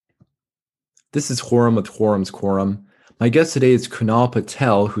This is Horam with Horam's Quorum. My guest today is Kunal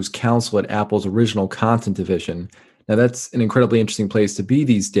Patel, who's counsel at Apple's original content division. Now, that's an incredibly interesting place to be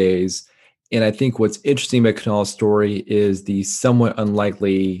these days. And I think what's interesting about Kunal's story is the somewhat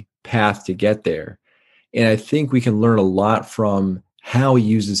unlikely path to get there. And I think we can learn a lot from how he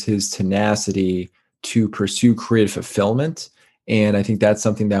uses his tenacity to pursue creative fulfillment. And I think that's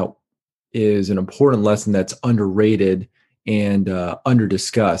something that is an important lesson that's underrated and under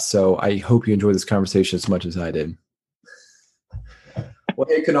discussed. So I hope you enjoy this conversation as much as I did. Well,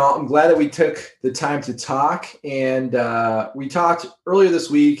 hey, Kunal, I'm glad that we took the time to talk. And we talked earlier this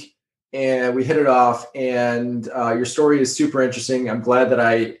week and we hit it off. And your story is super interesting. I'm glad that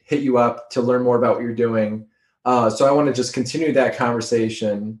I hit you up to learn more about what you're doing. So I want to just continue that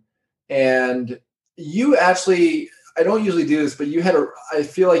conversation. And you actually, I don't usually do this, but I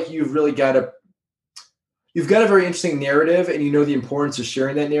feel like you've got a very interesting narrative, and you know the importance of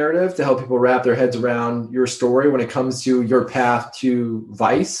sharing that narrative to help people wrap their heads around your story when it comes to your path to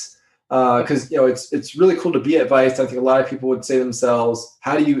Vice. Because it's really cool to be at Vice. I think a lot of people would say to themselves,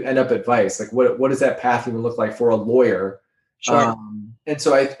 "How do you end up at Vice? Like, what does that path even look like for a lawyer?" Sure. And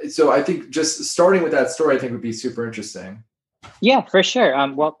so I think just starting with that story, I think would be super interesting. Yeah, for sure.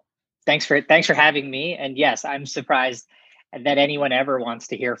 Well, thanks for having me. And yes, I'm surprised that anyone ever wants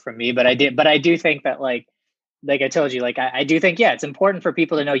to hear from me, but I do think that like I told you, I do think, yeah, it's important for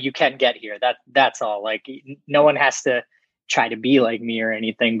people to know you can get here. That's all. Like no one has to try to be like me or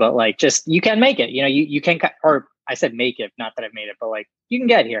anything, but like just you can make it. You can, or I said make it, not that I've made it, but like you can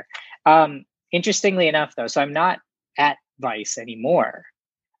get here. Interestingly enough, though, so I'm not at Vice anymore.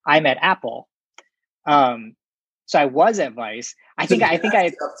 I'm at Apple. So I was at Vice. I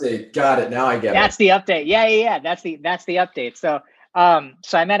Update. Got it. Now I get That's it. the update. Yeah. That's the update. So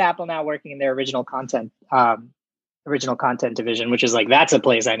I'm at Apple now, working in their original content division, which is like that's a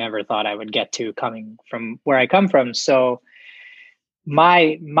place I never thought I would get to, coming from where I come from. So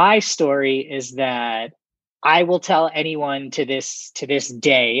my story is that I will tell anyone to this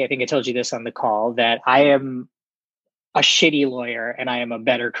day. I think I told you this on the call, that I am a shitty lawyer and I am a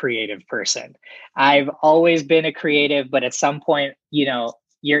better creative person. I've always been a creative, but at some point,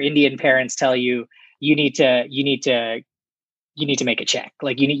 your Indian parents tell you you need to make a check.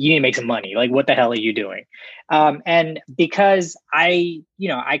 Like you need to make some money. Like what the hell are you doing? And because I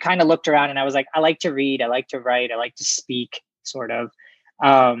kind of looked around and I was like, I like to read, I like to write, I like to speak, sort of.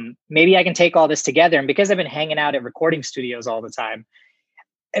 Maybe I can take all this together. And because I've been hanging out at recording studios all the time,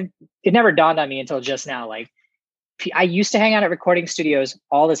 it never dawned on me until just now. Like I used to hang out at recording studios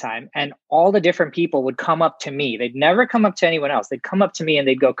all the time, and all the different people would come up to me. They'd never come up to anyone else. They'd come up to me and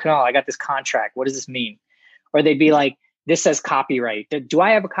they'd go, "Kunal, I got this contract. What does this mean?" Or they'd be like, "This says copyright. Do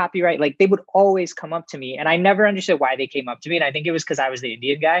I have a copyright?" Like they would always come up to me, and I never understood why they came up to me. And I think it was because I was the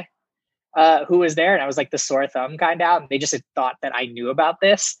Indian guy who was there, and I was like the sore thumb kind of. And they just had thought that I knew about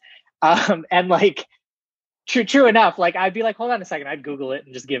this. And like true enough, like I'd be like, "Hold on a second," I'd Google it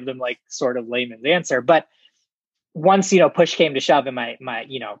and just give them like sort of layman's answer. But once push came to shove, and my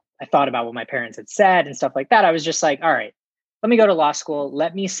I thought about what my parents had said and stuff like that, I was just like, all right, let me go to law school.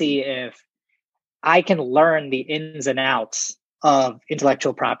 Let me see if I can learn the ins and outs of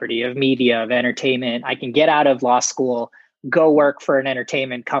intellectual property, of media, of entertainment. I can get out of law school, go work for an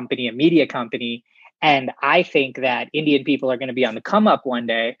entertainment company, a media company. And I think that Indian people are going to be on the come up one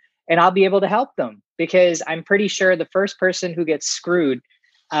day, and I'll be able to help them, because I'm pretty sure the first person who gets screwed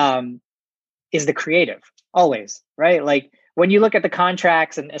is the creative, always, right? Like when you look at the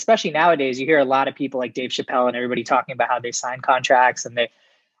contracts, and especially nowadays, you hear a lot of people like Dave Chappelle and everybody talking about how they sign contracts and they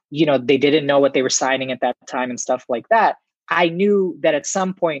didn't know what they were signing at that time and stuff like that. I knew that at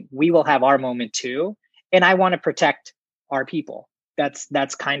some point we will have our moment too. And I want to protect our people.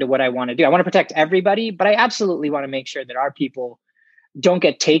 That's kind of what I want to do. I want to protect everybody, but I absolutely want to make sure that our people don't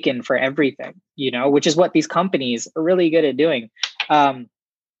get taken for everything, which is what these companies are really good at doing.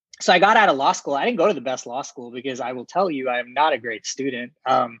 So I got out of law school. I didn't go to the best law school, because I will tell you, I am not a great student.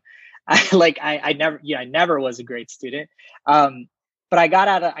 I never was a great student. But I got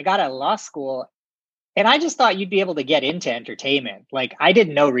out of law school, and I just thought you'd be able to get into entertainment. Like I did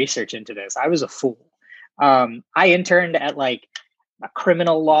no research into this. I was a fool. I interned at like a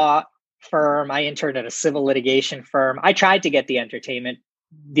criminal law firm. I interned at a civil litigation firm. I tried to get the entertainment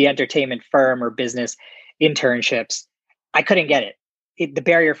firm or business internships. I couldn't get it. The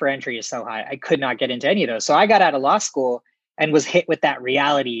barrier for entry is so high. I could not get into any of those. So I got out of law school and was hit with that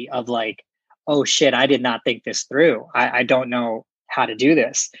reality of like, oh shit, I did not think this through. I don't know how to do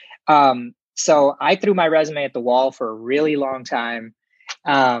this. So I threw my resume at the wall for a really long time.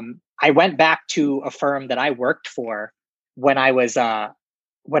 I went back to a firm that I worked for when I was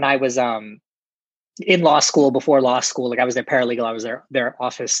in law school, before law school, like I was their paralegal, I was their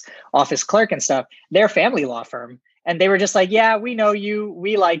office clerk and stuff, their family law firm. And they were just like, yeah, we know you.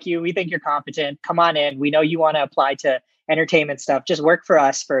 We like you. We think you're competent. Come on in. We know you want to apply to entertainment stuff. Just work for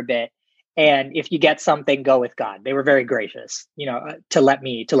us for a bit. And if you get something, go with God. They were very gracious, to let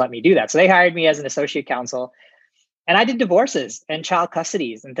me do that. So they hired me as an associate counsel. And I did divorces and child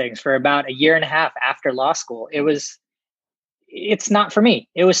custodies and things for about a year and a half after law school. It's not for me.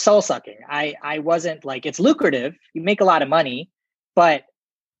 It was soul sucking. I wasn't like, it's lucrative. You make a lot of money, but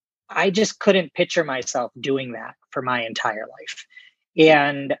I just couldn't picture myself doing that for my entire life.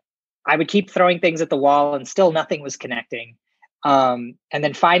 And I would keep throwing things at the wall and still nothing was connecting. And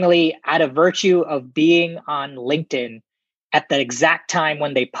then finally, out of virtue of being on LinkedIn at the exact time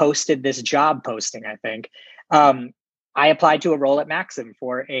when they posted this job posting, I think, I applied to a role at Maxim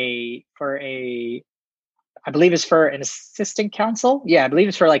for a I believe it's for an assistant counsel. Yeah, I believe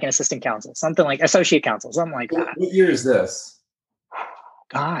it's for like an assistant counsel, something like associate counsel, something like that. What year is this?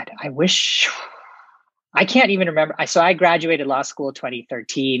 God, I wish. I can't even remember. So I graduated law school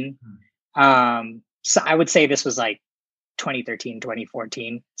 2013. So I would say this was like 2013,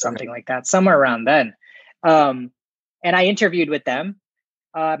 2014, something like that, somewhere around then. And I interviewed with them,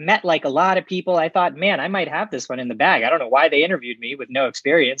 met like a lot of people. I thought, man, I might have this one in the bag. I don't know why they interviewed me with no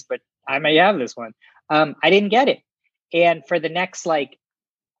experience, but I may have this one. I didn't get it. And for the next like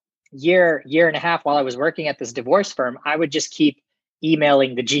year and a half while I was working at this divorce firm, I would just keep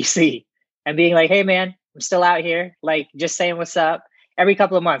emailing the GC and being like, hey man, I'm still out here. Like just saying what's up. Every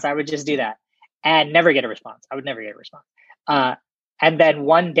couple of months, I would just do that and never get a response. I would never get a response. And then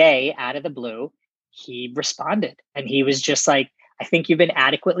one day out of the blue, he responded and he was just like, I think you've been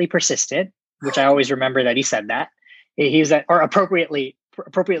adequately persistent, which I always remember that he said that. He was or appropriately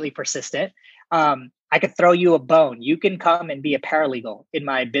persistent. I could throw you a bone. You can come and be a paralegal in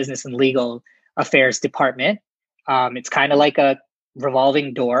my business and legal affairs department. It's kind of like a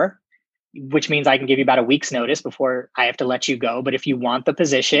revolving door, which means I can give you about a week's notice before I have to let you go. But if you want the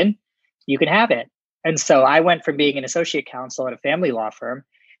position, you can have it. And so I went from being an associate counsel at a family law firm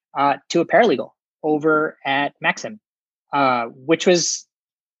to a paralegal over at Maxim, which was,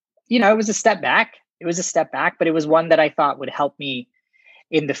 it was a step back. It was a step back, but it was one that I thought would help me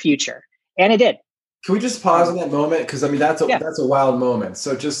in the future. And it did. Can we just pause on that moment? Because I mean, that's a wild moment.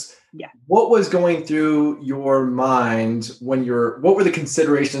 So what was going through your mind when what were the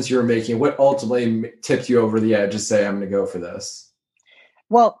considerations you were making? What ultimately tipped you over the edge to say, I'm going to go for this?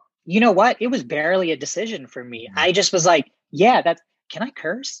 Well, you know what? It was barely a decision for me. I just was like, yeah, can I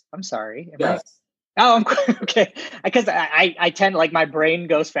curse? I'm sorry. I'm okay. Because I tend, like, my brain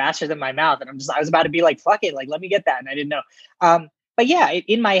goes faster than my mouth. And I was about to be like, fuck it. Like, let me get that. And I didn't know. But yeah,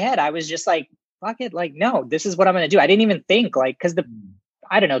 in my head, I was just like, fuck it. Like, no, this is what I'm going to do. I didn't even think like, because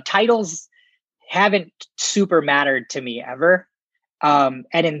I don't know, titles haven't super mattered to me ever. And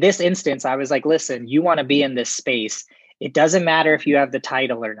in this instance, I was like, listen, you want to be in this space. It doesn't matter if you have the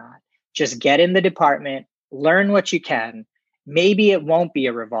title or not. Just get in the department, learn what you can. Maybe it won't be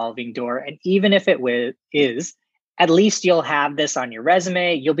a revolving door. And even if it is, at least you'll have this on your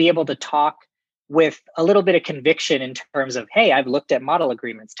resume. You'll be able to talk with a little bit of conviction in terms of, hey, I've looked at model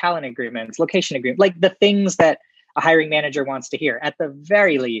agreements, talent agreements, location agreements, like the things that a hiring manager wants to hear. At the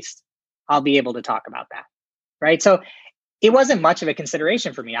very least, I'll be able to talk about that. Right. So it wasn't much of a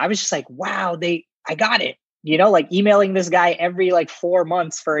consideration for me. I was just like, wow, I got it. Like emailing this guy every like 4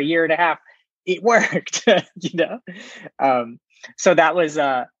 months for a year and a half. It worked, So that was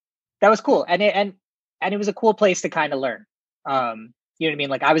cool. And it was a cool place to kind of learn. You know what I mean?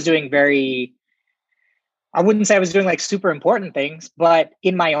 Like I wouldn't say I was doing like super important things, but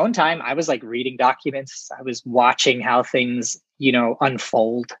in my own time, I was like reading documents. I was watching how things,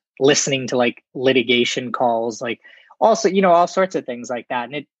 unfold, listening to like litigation calls, like also, all sorts of things like that.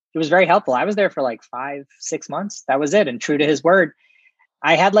 And it was very helpful. I was there for like 5-6 months. That was it. And true to his word,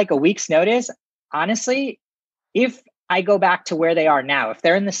 I had like a week's notice. Honestly, if I go back to where they are now, if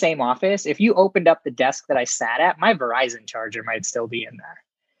they're in the same office, if you opened up the desk that I sat at, my Verizon charger might still be in there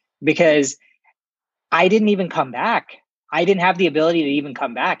because I didn't even come back. I didn't have the ability to even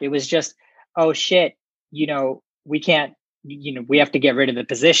come back. It was just, oh shit, we can't, we have to get rid of the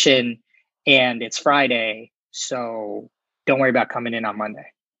position and it's Friday. So don't worry about coming in on Monday.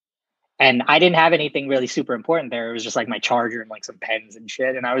 And I didn't have anything really super important there. It was just like my charger and like some pens and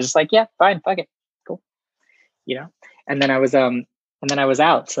shit. And I was just like, yeah, fine, fuck it. Cool. And then I was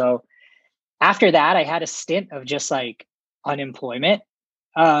out. So after that, I had a stint of just like unemployment.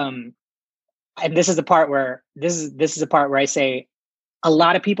 And this is the part where I say a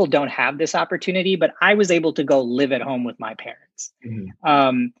lot of people don't have this opportunity, but I was able to go live at home with my parents.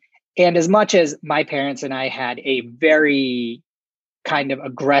 Mm-hmm. And as much as my parents and I had a very kind of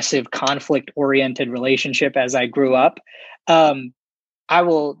aggressive, conflict-oriented relationship as I grew up, I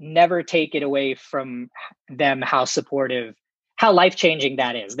will never take it away from them how supportive, how life-changing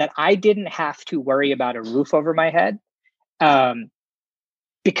that is. That I didn't have to worry about a roof over my head,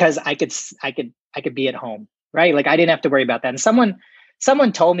 because I could be at home, right? Like I didn't have to worry about that. And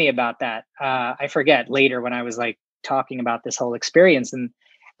someone told me about that. I forget later when I was like talking about this whole experience,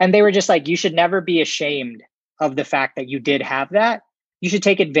 and they were just like, you should never be ashamed of the fact that you did have that. You should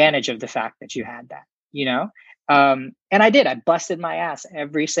take advantage of the fact that you had that, you know? And I did. I busted my ass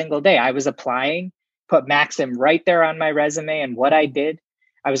every single day. I was applying, put Maxim right there on my resume and what I did.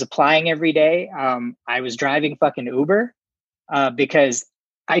 I was applying every day. I was driving fucking Uber because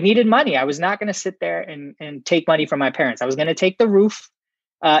I needed money. I was not going to sit there and take money from my parents. I was going to take the roof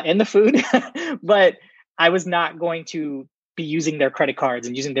and the food, but I was not going to be using their credit cards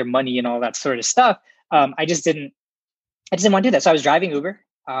and using their money and all that sort of stuff. I just didn't want to do that. So I was driving Uber.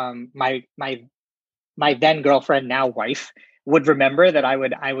 My then girlfriend, now wife, would remember that I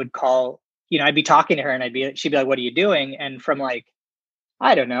would call, I'd be talking to her and she'd be like, what are you doing? And from like,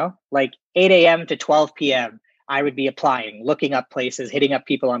 I don't know, like 8 a.m. to 12 p.m., I would be applying, looking up places, hitting up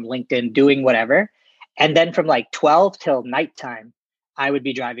people on LinkedIn, doing whatever. And then from like 12 till nighttime, I would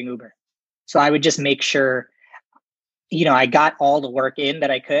be driving Uber. So I would just make sure, I got all the work in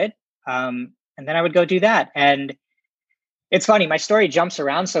that I could. And then I would go do that. And it's funny, my story jumps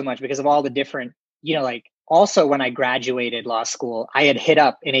around so much because of all the different, like also when I graduated law school, I had hit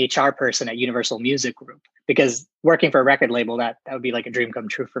up an HR person at Universal Music Group because working for a record label, that would be like a dream come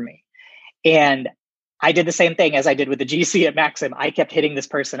true for me. And I did the same thing as I did with the GC at Maxim. I kept hitting this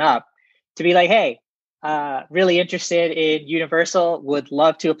person up to be like, hey, really interested in Universal, would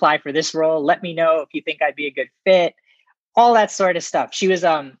love to apply for this role. Let me know if you think I'd be a good fit, all that sort of stuff. She was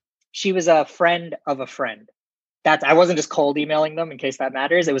a friend of a friend. I wasn't just cold emailing them in case that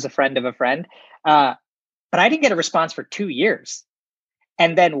matters. It was a friend of a friend. But I didn't get a response for 2 years.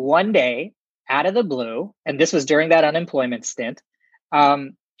 And then one day out of the blue, and this was during that unemployment stint,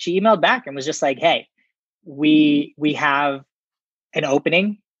 she emailed back and was just like, hey, we have an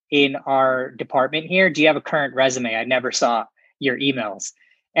opening in our department here. Do you have a current resume? I never saw your emails.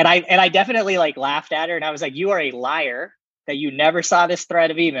 And I definitely like laughed at her and I was like, you are a liar that you never saw this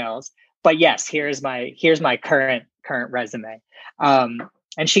thread of emails. But yes, here's my current resume. And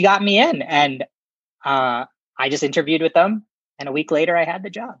she got me in and I just interviewed with them. And a week later I had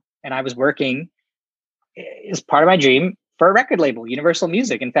the job and I was working as part of my dream for a record label, Universal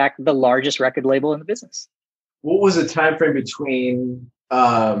Music. In fact, the largest record label in the business. What was the time frame between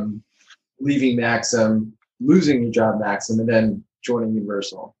leaving Maxim, losing your job Maxim, and then joining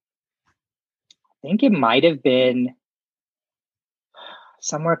Universal? I think it might have been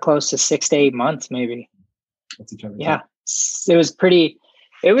somewhere close to 6 to 8 months, maybe. That's a time. Yeah, it was pretty.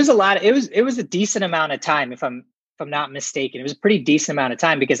 It was a lot. It was a decent amount of time, if I'm not mistaken. It was a pretty decent amount of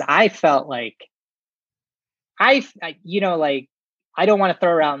time because I felt like I don't want to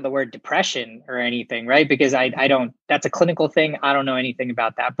throw around the word depression or anything, right? Because I don't. That's a clinical thing. I don't know anything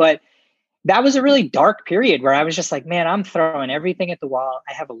about that, but that was a really dark period where I was just like, man, I'm throwing everything at the wall.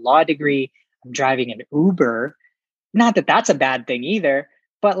 I have a law degree. I'm driving an Uber. Not that that's a bad thing either,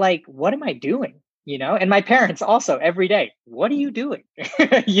 but like, what am I doing? And my parents also every day, what are you doing?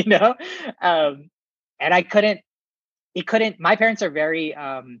 And my parents are very,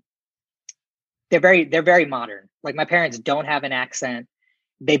 they're very modern. Like my parents don't have an accent.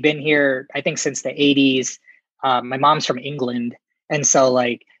 They've been here, I think, since the 80s. My mom's from England. And so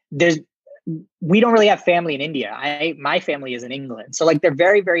like, we don't really have family in India. My family is in England. So like, they're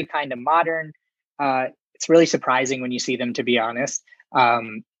very, very kind of modern. It's really surprising when you see them, to be honest.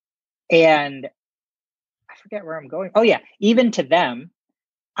 And I forget where I'm going. Oh yeah. Even to them,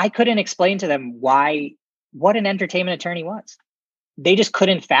 I couldn't explain to them what an entertainment attorney was. They just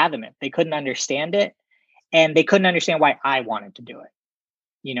couldn't fathom it. They couldn't understand it. And they couldn't understand why I wanted to do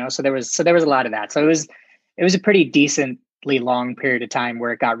it. So there was a lot of that. So it was a pretty decently long period of time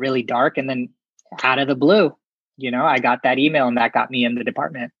where it got really dark. And then out of the blue, I got that email and that got me in the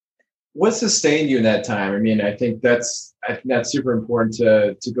department. What sustained you in that time? I mean, I think that's super important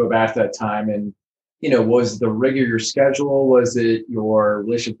to go back to that time. And, was the rigor your schedule? Was it your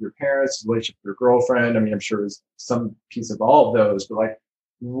relationship with your parents, relationship with your girlfriend? I mean, I'm sure it was some piece of all of those, but like,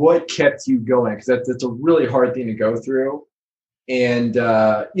 what kept you going? Because that's a really hard thing to go through. And,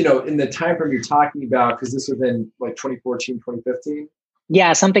 in the time frame you're talking about, because this was in like 2014, 2015.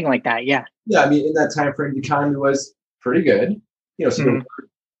 Yeah, something like that. Yeah. Yeah. I mean, in that time frame, the economy was pretty good, so there were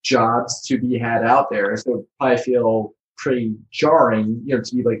jobs to be had out there. So I feel pretty jarring,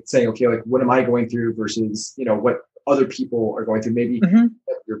 to be like saying, okay, like what am I going through versus, what other people are going through. Maybe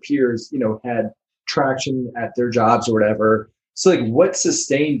your peers, had traction at their jobs or whatever. So like what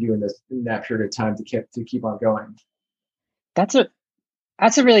sustained you in that period of time to keep on going? That's a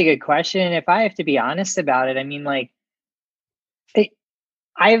really good question. If I have to be honest about it, I mean, like,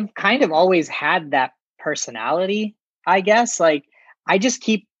 I've kind of always had that personality, I guess. Like,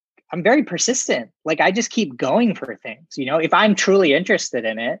 I'm very persistent. Like, I just keep going for things. If I'm truly interested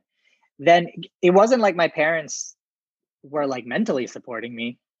in it, then it wasn't like my parents were like mentally supporting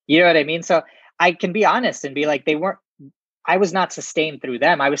me. You know what I mean? So I can be honest and be like, I was not sustained through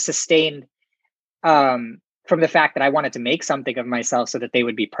them. I was sustained from the fact that I wanted to make something of myself so that they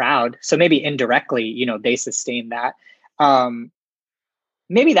would be proud. So maybe indirectly, they sustained that.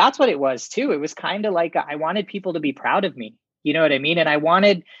 Maybe that's what it was too. It was kind of like I wanted people to be proud of me. You know what I mean? And I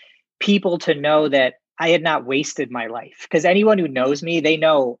wanted people to know that I had not wasted my life, because anyone who knows me, they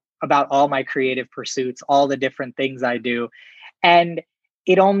know about all my creative pursuits, all the different things I do. And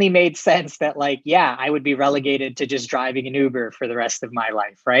it only made sense that, like, yeah, I would be relegated to just driving an Uber for the rest of my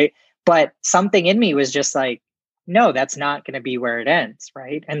life. Right. But something in me was just like, no, that's not going to be where it ends.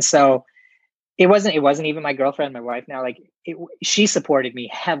 Right. And so it wasn't even my girlfriend, my wife now, like she supported me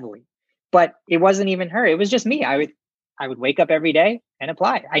heavily, but it wasn't even her. It was just me. I would wake up every day and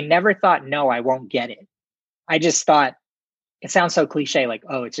apply. I never thought, no, I won't get it. I just thought, it sounds so cliche, like,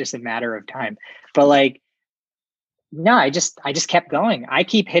 oh, it's just a matter of time. But like, no, I just kept going. I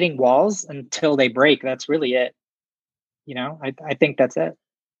keep hitting walls until they break. That's really it. I think that's it.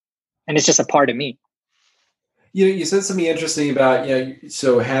 And it's just a part of me. You said something interesting about,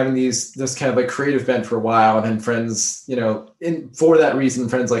 so having this kind of like creative bent for a while, and then friends, for that reason,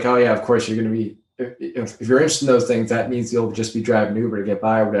 friends like, oh yeah, of course you're going to be, if you're interested in those things, that means you'll just be driving Uber to get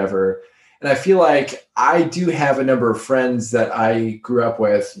by or whatever. And I feel like I do have a number of friends that I grew up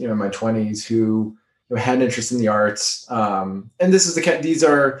with, in my 20s who had an interest in the arts. And these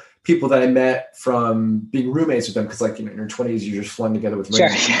are people that I met from being roommates with them. Cause like, in your 20s, you're just flung together with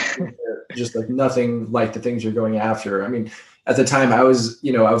just like nothing like the things you're going after. I mean, at the time I was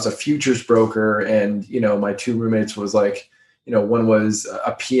a futures broker, and, my two roommates was like, one was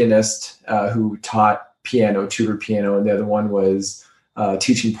a pianist who tutored piano. And the other one was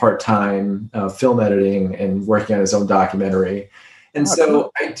teaching part-time film editing and working on his own documentary. And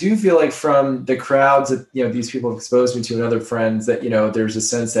so I do feel like from the crowds that, these people have exposed me to, and other friends, that, there's a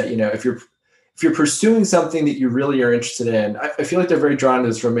sense that, if you're pursuing something that you really are interested in, I feel like they're very drawn to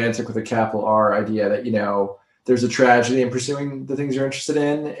this romantic with a capital R idea that, there's a tragedy in pursuing the things you're interested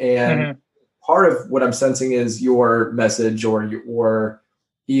in. And part of what I'm sensing is your message or your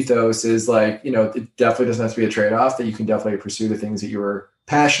ethos is like, it definitely doesn't have to be a trade-off, that you can definitely pursue the things that you're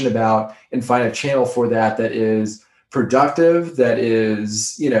passionate about and find a channel for that is productive, that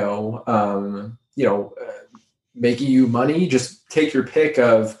is, making you money. Just take your pick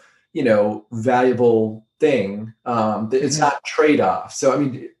of, valuable thing. It's not trade-off. So, I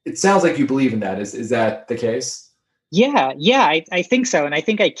mean, it sounds like you believe in that. Is that the case? Yeah, I think so. And I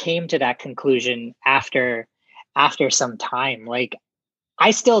think I came to that conclusion after some time. Like,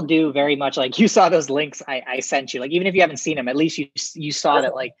 I still do very much, like, you saw those links I sent you. Like, even if you haven't seen them, at least you saw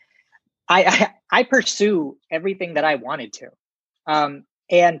that, like, I pursue everything that I wanted to.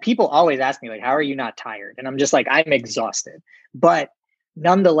 And people always ask me, like, how are you not tired? And I'm just like, I'm exhausted. But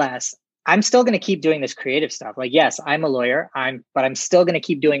nonetheless, I'm still going to keep doing this creative stuff. Like, yes, I'm a lawyer, but I'm still going to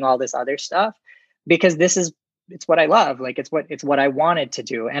keep doing all this other stuff, because it's what I love. Like, it's what I wanted to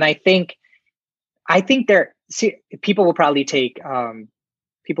do. And I think people will probably take, I'm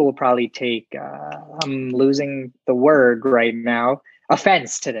losing the word right now,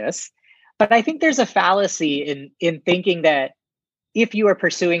 offense to this. But I think there's a fallacy in thinking that if you are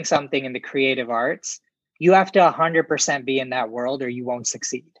pursuing something in the creative arts, you have to 100% be in that world or you won't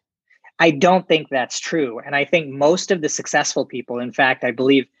succeed. I don't think that's true. And I think most of the successful people, in fact, I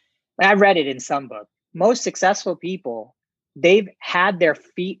believe, I read it in some book, most successful people, they've had their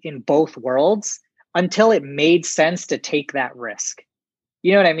feet in both worlds until it made sense to take that risk.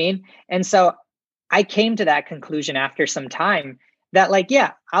 You know what I mean? And so I came to that conclusion after some time that, like,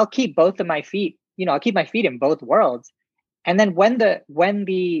 yeah, I'll keep both of my feet, I'll keep my feet in both worlds. And then when the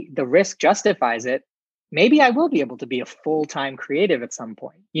risk justifies it, maybe I will be able to be a full-time creative at some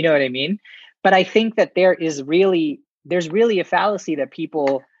point. You know what I mean? But I think that there's really a fallacy that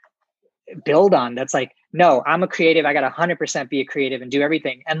people build on. That's like, no, I'm a creative. I got to 100% be a creative and do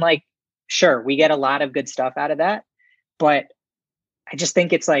everything. And like, sure, we get a lot of good stuff out of that. But I just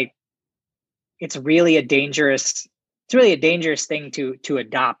think it's like, it's really a dangerous thing to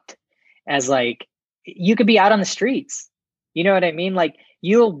adopt, as like, you could be out on the streets You know what I mean? Like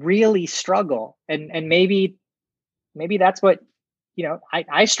you'll really struggle. And maybe that's what,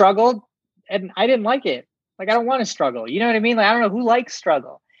 I struggled and I didn't like it. Like I don't want to struggle. You know what I mean? Like I don't know who likes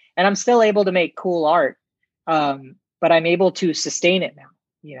struggle. And I'm still able to make cool art. But I'm able to sustain it now,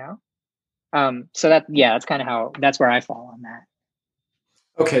 you know? So that's kind of that's where I fall on that.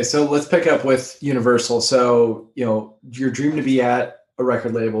 Okay, so let's pick up with Universal. So, you're dreaming to be at a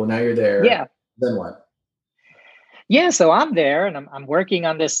record label. Now you're there. Yeah. Then what? Yeah. So I'm there and I'm working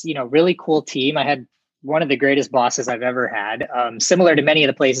on this, really cool team. I had one of the greatest bosses I've ever had. Similar to many of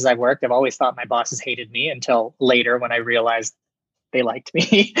the places I've worked, I've always thought my bosses hated me until later when I realized they liked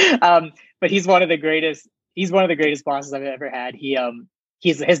me. But he's one of the greatest. He's one of the greatest bosses I've ever had.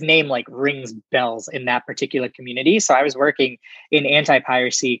 His name like rings bells in that particular community. So I was working in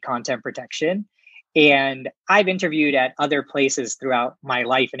anti-piracy content protection, and I've interviewed at other places throughout my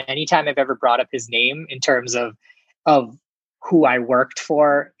life. And anytime I've ever brought up his name in terms of who I worked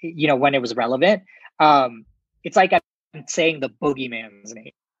for, when it was relevant, it's like I'm saying the boogeyman's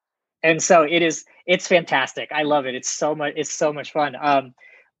name. And so it's fantastic. I love it. It's so much fun.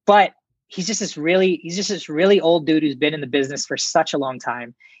 But he's just this really old dude who's been in the business for such a long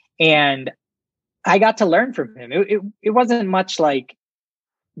time. And I got to learn from him. It wasn't much like,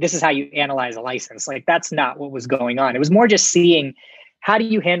 this is how you analyze a license. Like that's not what was going on. It was more just seeing, how do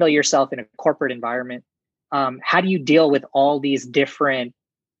you handle yourself in a corporate environment? How do you deal with all these different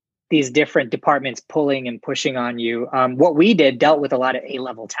departments pulling and pushing on you? What we did dealt with a lot of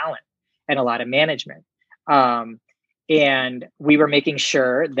A-level talent and a lot of management. And we were making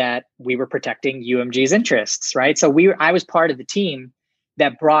sure that we were protecting UMG's interests, right? So I was part of the team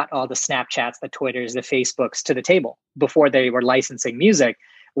that brought all the Snapchats, the Twitters, the Facebooks to the table before they were licensing music.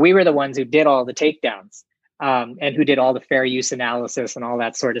 We were the ones who did all the takedowns, and who did all the fair use analysis and all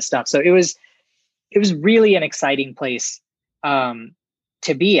that sort of stuff. So it was really an exciting place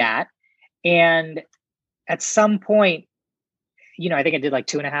to be at. And at some point, I think I did like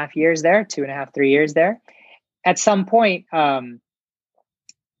 2.5 years there, 3 years there. At some point, I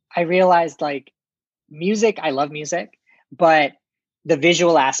realized like music, I love music, but the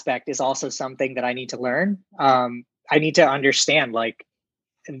visual aspect is also something that I need to learn. I need to understand like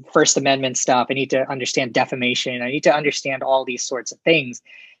First Amendment stuff. I need to understand defamation. I need to understand all these sorts of things.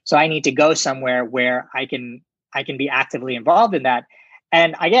 So I need to go somewhere where I can be actively involved in that.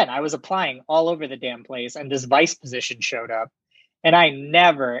 And again, I was applying all over the damn place, and this Vice position showed up. And I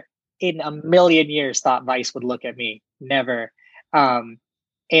never in a million years thought Vice would look at me. Never. And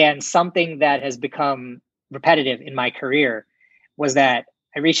something that has become repetitive in my career was that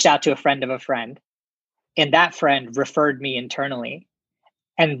I reached out to a friend of a friend, and that friend referred me internally.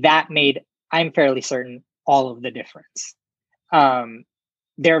 And that made, I'm fairly certain, all of the difference.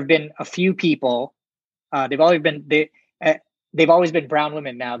 There have been a few people, they've always been brown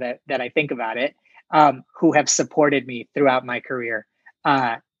women now that I think about it, who have supported me throughout my career.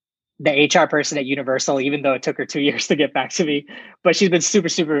 The HR person at Universal, even though it took her 2 years to get back to me, but she's been super,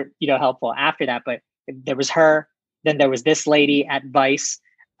 super, helpful after that. But there was her, then there was this lady at Vice,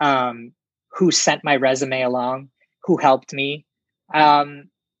 who sent my resume along, who helped me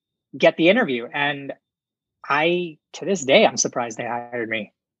get the interview. And to this day, I'm surprised they hired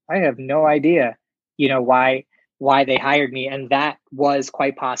me. I have no idea, why they hired me. And that was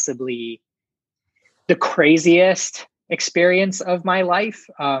quite possibly the craziest experience of my life.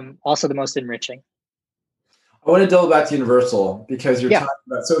 Also the most enriching. I want to delve back to Universal because you're talking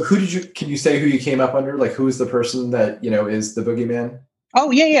about, so can you say who you came up under? Like who is the person that, is the boogeyman?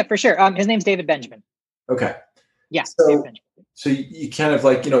 Oh yeah, for sure. His name's David Benjamin. Okay. Yeah. So you kind of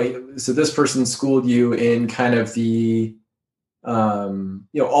like, so this person schooled you in kind of the,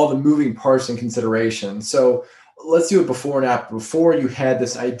 all the moving parts and consideration. So let's do it before and after. Before you had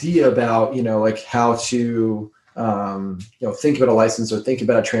this idea about, like how to, think about a license or think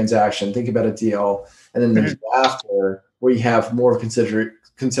about a transaction, think about a deal. And then there's after where you have more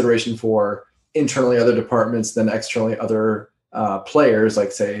consideration for internally other departments than externally other players,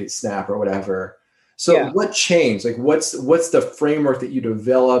 like say Snap or whatever. So what changed? Like what's the framework that you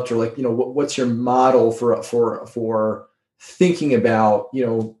developed, or like, what's your model for thinking about,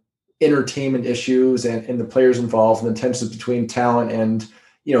 entertainment issues and the players involved and the tensions between talent and,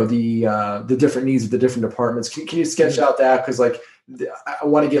 the different needs of the different departments. Can you sketch out that? Because like, I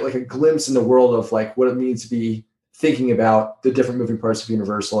want to get like a glimpse in the world of like what it means to be thinking about the different moving parts of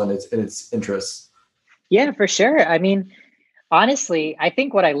Universal and its interests. Yeah, for sure. I mean, honestly, I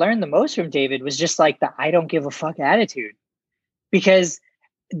think what I learned the most from David was just like the I don't give a fuck attitude, because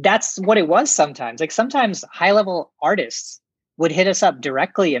that's what it was sometimes. Like sometimes high level artists would hit us up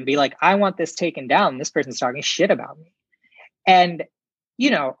directly and be like, I want this taken down. This person's talking shit about me. And,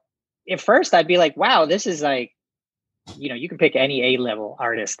 at first I'd be like, wow, this is like, you can pick any A-level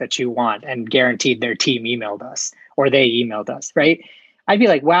artist that you want and guaranteed their team emailed us or they emailed us, right? I'd be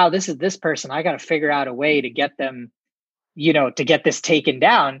like, wow, this is this person. I got to figure out a way to get them, to get this taken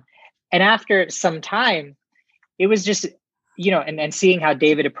down. And after some time, it was just, and seeing how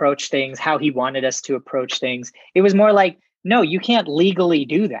David approached things, how he wanted us to approach things, it was more like, no, you can't legally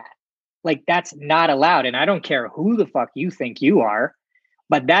do that. Like, that's not allowed. And I don't care who the fuck you think you are,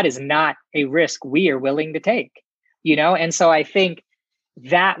 but that is not a risk we are willing to take, And so I think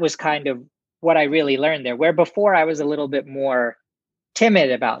that was kind of what I really learned there, where before I was a little bit more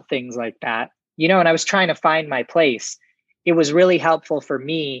timid about things like that, and I was trying to find my place. It was really helpful for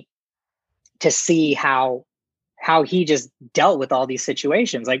me to see how he just dealt with all these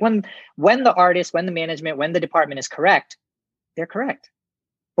situations. Like when the artist, when the management, when the department is correct, they're correct.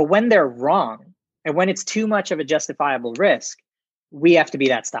 But when they're wrong and when it's too much of a justifiable risk, we have to be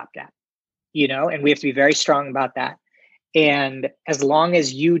that stopgap, and we have to be very strong about that. And as long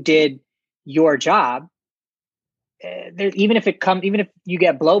as you did your job, even if you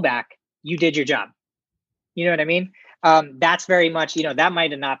get blowback, you did your job. You know what I mean? That's very much, that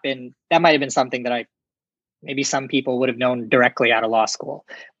might have been something that maybe some people would have known directly out of law school.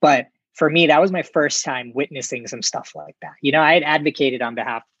 But for me, that was my first time witnessing some stuff like that. I had advocated on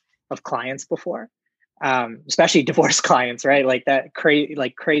behalf of clients before, especially divorce clients, right? Like that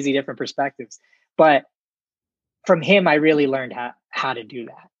crazy different perspectives. But from him, I really learned how to do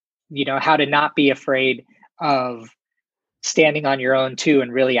that, how to not be afraid of standing on your own too,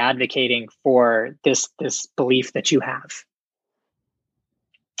 and really advocating for this belief that you have.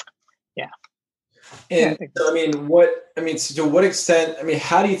 Yeah. And to what extent,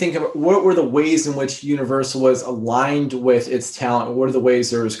 how do you think of, what were the ways in which Universal was aligned with its talent? What are the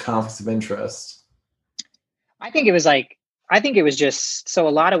ways there was conflicts of interest? I think it was just, so a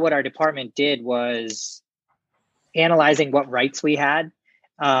lot of what our department did was analyzing what rights we had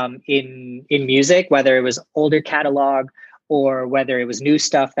in music, whether it was older catalog or whether it was new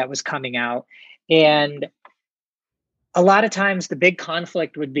stuff that was coming out. And a lot of times the big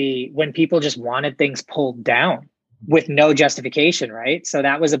conflict would be when people just wanted things pulled down with no justification, right? So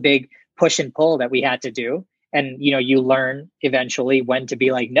that was a big push and pull that we had to do. And, you learn eventually when to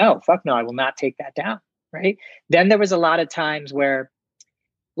be like, no, fuck no, I will not take that down, right? Then there was a lot of times where,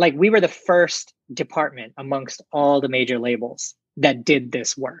 like, we were the first department amongst all the major labels that did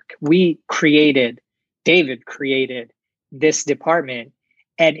this work. David created this department,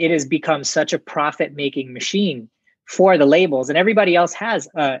 and it has become such a profit-making machine for the labels. And everybody else has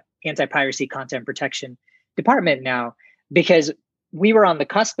a anti-piracy content protection department now, because we were on the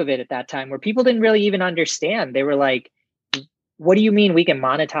cusp of it at that time where people didn't really even understand. They were like, what do you mean we can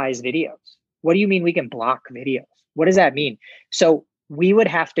monetize videos? What do you mean we can block videos? What does that mean? So we would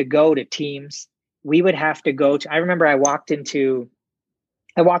have to go to teams. We would have to go to, I remember I walked into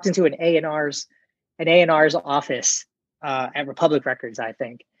an A&R's office at Republic Records, I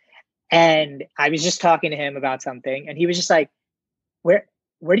think. And I was just talking to him about something, and he was just like, where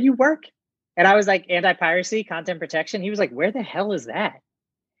do you work? And I was like, anti-piracy, content protection. He was like, where the hell is that?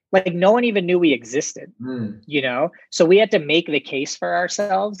 Like, no one even knew we existed, So we had to make the case for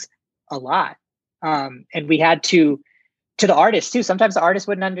ourselves a lot. And we had to the artists too. Sometimes the artists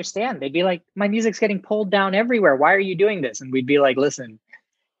wouldn't understand. They'd be like, my music's getting pulled down everywhere. Why are you doing this? And we'd be like, listen,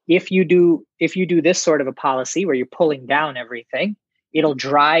 if you do this sort of a policy where you're pulling down everything, it'll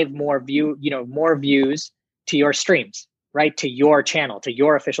drive more views to your streams, right? To your channel, to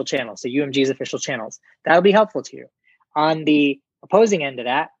your official channels, to UMG's official channels. That'll be helpful to you. On the opposing end of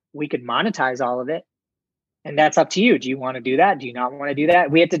that, we could monetize all of it. And that's up to you. Do you want to do that? Do you not want to do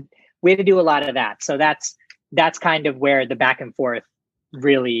that? We had to do a lot of that. So that's kind of where the back and forth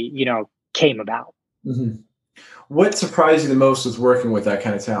really, came about. Mm-hmm. What surprised you the most was working with that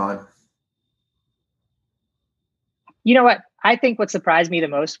kind of talent? You know what? I think what surprised me the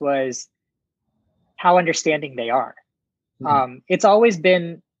most was how understanding they are. Mm-hmm. It's always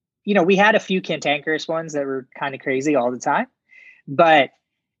been, we had a few cantankerous ones that were kind of crazy all the time, but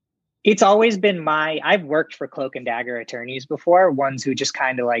it's always been I've worked for cloak and dagger attorneys before, ones who just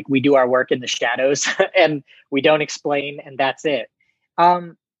kind of like, we do our work in the shadows and we don't explain, and that's it.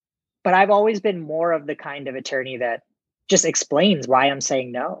 But I've always been more of the kind of attorney that just explains why I'm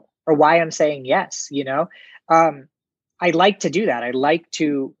saying no or why I'm saying yes. I like to do that. I like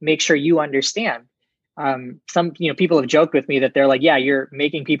to make sure you understand. Some, people have joked with me that they're like, yeah, you're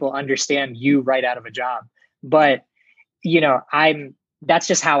making people understand you right out of a job. But, that's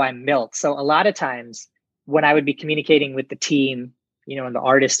just how I'm built. So a lot of times when I would be communicating with the team, and the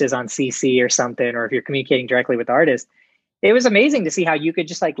artist is on CC or something, or if you're communicating directly with the artist, it was amazing to see how you could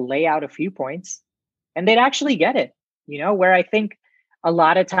just like lay out a few points and they'd actually get it, where I think a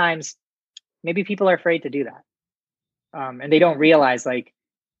lot of times maybe people are afraid to do that. And they don't realize, like,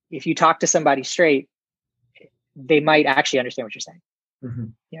 if you talk to somebody straight, they might actually understand what you're saying. Mm-hmm.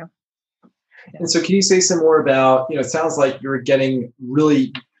 Yeah. And so can you say some more about, it sounds like you're getting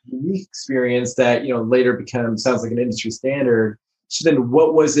really unique experience that, later sounds like an industry standard. So then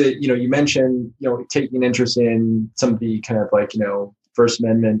what was it, you mentioned, taking an interest in some of the kind of like, First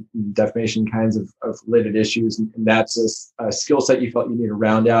Amendment and defamation kinds of related issues. And that's a skill set you felt you need to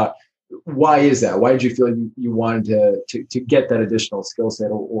round out. Why is that? Why did you feel you wanted to get that additional skill set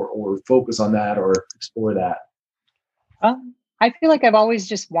or focus on that or explore that? I feel like I've always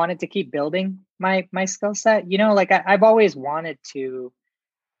just wanted to keep building my skill set. Like I've always wanted to.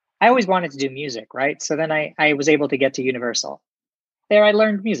 I always wanted to do music, right? So then I was able to get to Universal. There I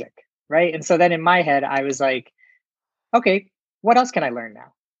learned music, right? And so then in my head I was like, okay, what else can I learn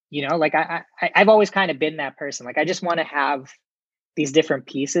now? Like I've always kind of been that person. Like I just want to have these different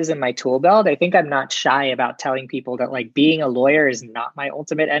pieces in my tool belt. I think I'm not shy about telling people that like being a lawyer is not my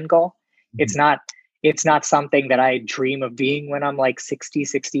ultimate end goal. Mm-hmm. It's not something that I dream of being when I'm like 60,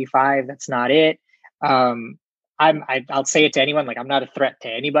 65. That's not it. I'll say it to anyone, like I'm not a threat to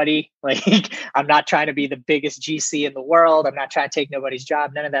anybody. Like I'm not trying to be the biggest GC in the world. I'm not trying to take nobody's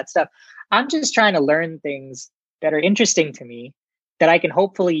job, none of that stuff. I'm just trying to learn things that are interesting to me that I can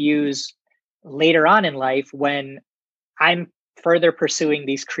hopefully use later on in life when I'm further pursuing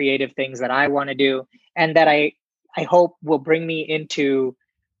these creative things that I want to do, and that I hope will bring me into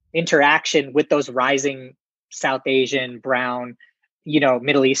interaction with those rising South Asian, brown,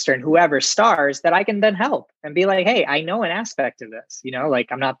 Middle Eastern, whoever stars that I can then help and be like, hey, I know an aspect of this,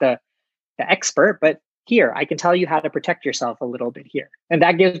 like I'm not the expert, but here, I can tell you how to protect yourself a little bit here. And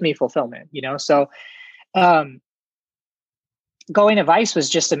that gives me fulfillment, So going to Vice was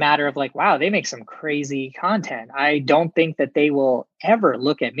just a matter of like, wow, they make some crazy content. I don't think that they will ever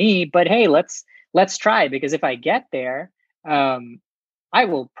look at me, but hey, let's try, because if I get there, I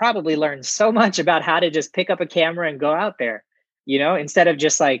will probably learn so much about how to just pick up a camera and go out there, instead of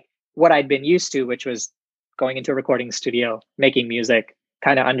just like what I'd been used to, which was going into a recording studio, making music,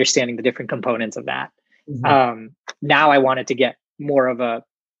 kind of understanding the different components of that. Mm-hmm. Now I wanted to get more of a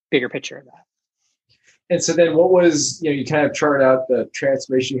bigger picture of that. And so then what was, you kind of chart out the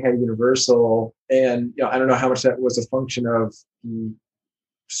transformation you had at Universal, and, I don't know how much that was a function of the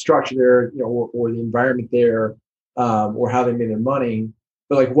structure there, or the environment there, or how they made their money.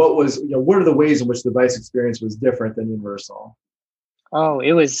 But like, what are the ways in which the Vice experience was different than Universal? Oh,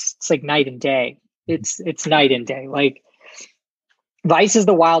 it's like night and day. It's night and day. Like Vice is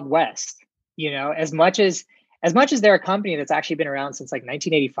the Wild West, as much as they're a company that's actually been around since like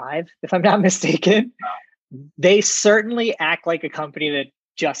 1985, if I'm not mistaken, they certainly act like a company that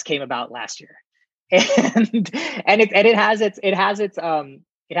just came about last year. And it has its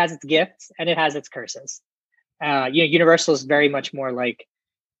gifts and it has its curses. Universal is very much more like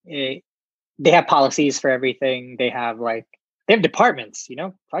they have policies for everything. They have departments,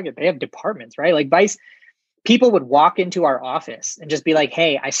 fuck it, they have departments, right? Like Vice, people would walk into our office and just be like,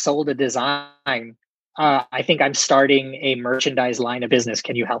 hey, I sold a design. I think I'm starting a merchandise line of business.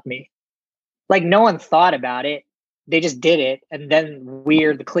 Can you help me? Like no one thought about it. They just did it. And then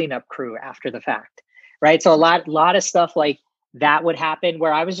we're the cleanup crew after the fact. Right. So a lot of stuff like that would happen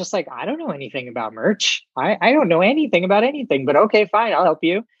where I was just like, I don't know anything about merch. I don't know anything about anything, but okay, fine. I'll help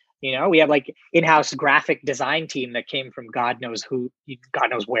you. We have like in-house graphic design team that came from God knows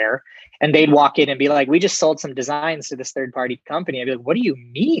where. And they'd walk in and be like, we just sold some designs to this third-party company. I'd be like, what do you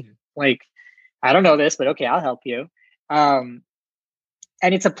mean? Like, I don't know this, but okay, I'll help you. And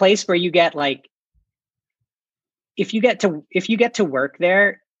it's a place where you get like, if you get to work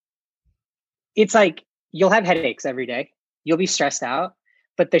there, it's like, you'll have headaches every day. You'll be stressed out,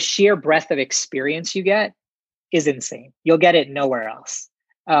 but the sheer breadth of experience you get is insane. You'll get it nowhere else.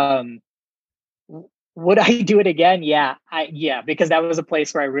 Would I do it again? Yeah, because that was a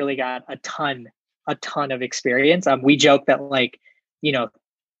place where I really got a ton of experience. We joke that like,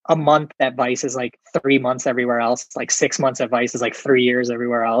 a month at Vice is like 3 months everywhere else. Like 6 months at Vice is like 3 years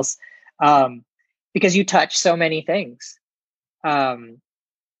everywhere else. Because you touch so many things. And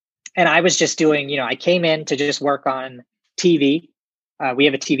I was just doing, I came in to just work on TV. We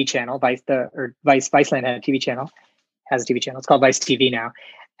have a TV channel, Viceland had a TV channel, has a TV channel. It's called Vice TV now.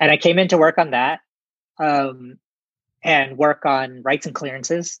 And I came in to work on that, and work on rights and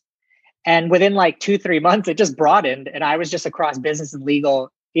clearances. And within like 2-3 months, it just broadened. And I was just across business and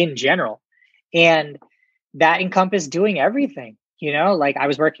legal in general. And that encompassed doing everything, Like I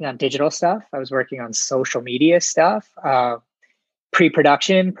was working on digital stuff. I was working on social media stuff,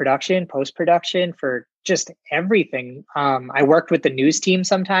 pre-production, production, post-production for just everything. I worked with the news team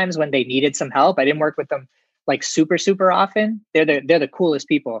sometimes when they needed some help. I didn't work with them like super, super often. They're the coolest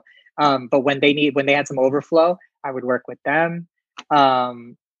people. But when they had some overflow, I would work with them.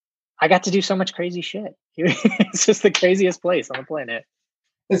 I got to do so much crazy shit. It's just the craziest place on the planet.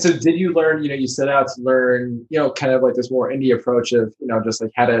 And so did you learn, you set out to learn, kind of like this more indie approach of, just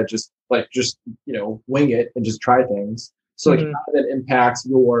like how to just wing it and just try things. So like how that impacts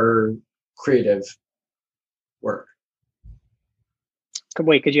your creative work?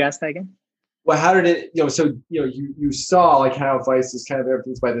 Wait, could you ask that again? Well, how did it, you saw like how Vice is kind of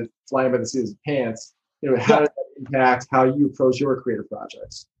everything's flying by the seat of his pants. How does that impact how you approach your creative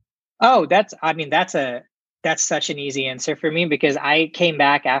projects? Oh, that's such an easy answer for me, because I came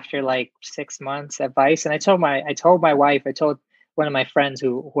back after like 6 months at Vice, and I told my wife, I told one of my friends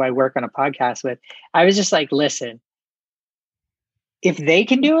who I work on a podcast with, I was just like, listen, if they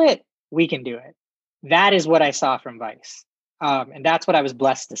can do it, we can do it. That is what I saw from Vice. And that's what I was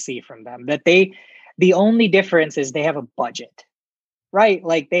blessed to see from them, that the only difference is they have a budget, right?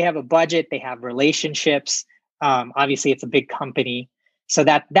 Like they have a budget, they have relationships. Obviously it's a big company. So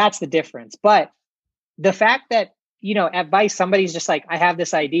that's the difference. But the fact that, at Vice, somebody's just like, I have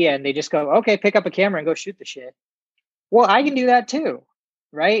this idea, and they just go, okay, pick up a camera and go shoot the shit. Well, I can do that too.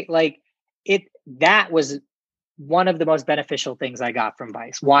 Right? Like that was one of the most beneficial things I got from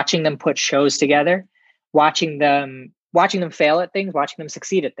Vice, watching them put shows together, watching them fail at things, watching them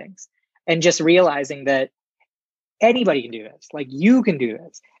succeed at things, and just realizing that anybody can do this. Like you can do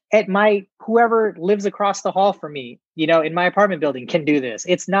this. Whoever lives across the hall from me, in my apartment building can do this.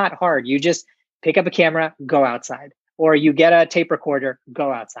 It's not hard. You just pick up a camera, go outside, or you get a tape recorder,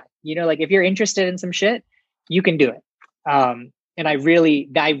 go outside. Like if you're interested in some shit, you can do it. And I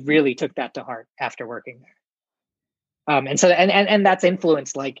really took that to heart after working there. And so, and that's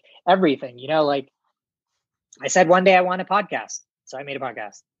influenced like everything, like I said, one day I want a podcast. So I made a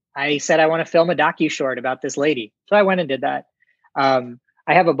podcast. I said, I want to film a docu-short about this lady. So I went and did that.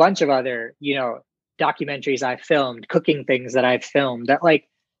 I have a bunch of other, documentaries I filmed, cooking things that I've filmed that like,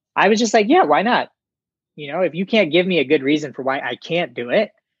 I was just like, yeah, why not? If you can't give me a good reason for why I can't do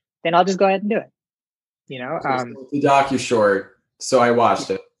it, then I'll just go ahead and do it. The docu-short. So I watched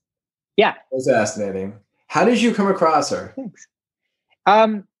it. Yeah. It was fascinating. How did you come across her? Thanks.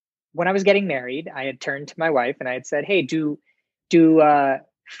 When I was getting married, I had turned to my wife and I had said, hey, do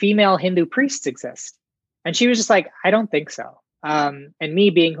female Hindu priests exist? And she was just like, I don't think so. And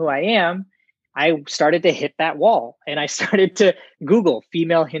me being who I am, I started to hit that wall and I started to Google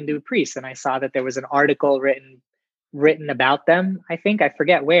female Hindu priests. And I saw that there was an article written about them. I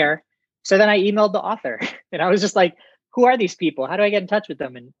forget where. So then I emailed the author and I was just like, who are these people? How do I get in touch with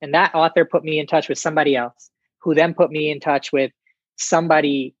them? And that author put me in touch with somebody else, who then put me in touch with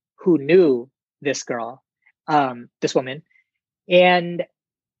somebody who knew this girl, this woman. And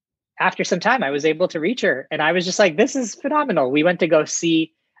after some time, I was able to reach her. And I was just like, this is phenomenal. We went to go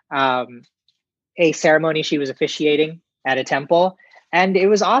see a ceremony she was officiating at a temple. And it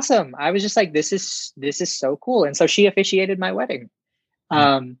was awesome. I was just like, this is so cool. And so she officiated my wedding.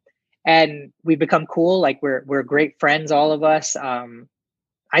 And we've become cool. Like we're great friends, all of us. I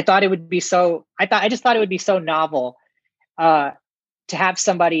just thought it would be so novel to have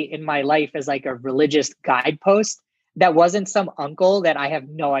somebody in my life as like a religious guidepost that wasn't some uncle that I have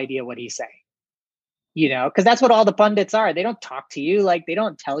no idea what he's saying. Because that's what all the pundits are. They don't talk to you. Like they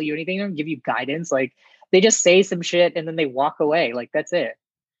don't tell you anything. They don't give you guidance. Like they just say some shit and then they walk away. Like that's it.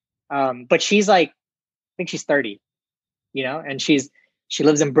 But she's like, I think she's 30, and she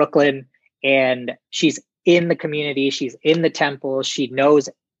lives in Brooklyn and she's in the community. She's in the temple. She knows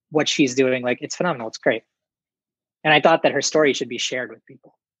what she's doing. Like it's phenomenal. It's great. And I thought that her story should be shared with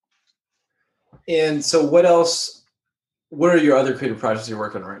people. And so what are your other creative projects you're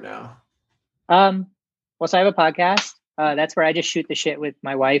working on right now? Well, so I have a podcast. That's where I just shoot the shit with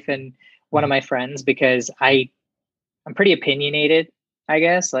my wife and one of my friends, because I'm pretty opinionated, I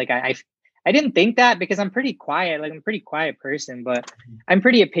guess. Like I didn't think that, because I'm pretty quiet. Like I'm a pretty quiet person, but I'm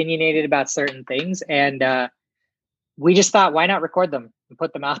pretty opinionated about certain things. And we just thought, why not record them and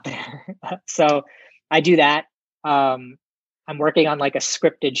put them out there? So I do that. I'm working on like a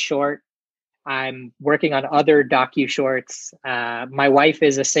scripted short. I'm working on other docu-shorts. My wife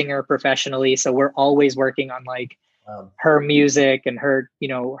is a singer professionally, so we're always working on like her music and her,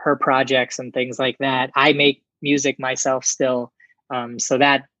 her projects and things like that. I make music myself still. So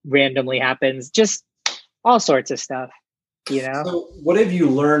that randomly happens, just all sorts of stuff, So what have you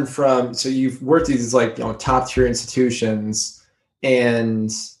learned so you've worked at these like, top tier institutions.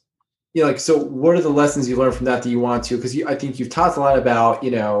 And like, so what are the lessons you learned from that you want to? Because I think you've talked a lot about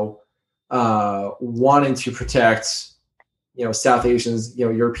wanting to protect South Asians,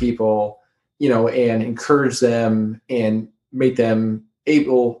 your people, and encourage them and make them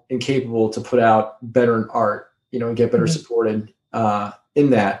able and capable to put out better art, and get better supported in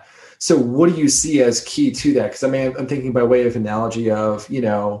that. So what do you see as key to that? Because I mean, I'm thinking by way of analogy of,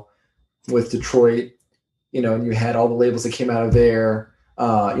 with Detroit, and you had all the labels that came out of there.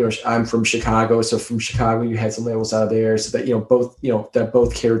 I'm from Chicago, so from Chicago, you had some labels out of there, so that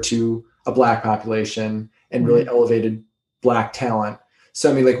both cared to a Black population and really elevated Black talent. So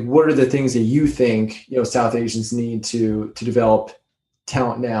I mean, like, what are the things that you think South Asians need to develop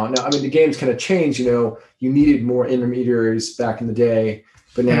talent now? Now, I mean, the game's kind of changed. You needed more intermediaries back in the day,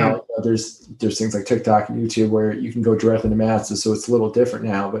 but now there's things like TikTok and YouTube where you can go directly to masses. So it's a little different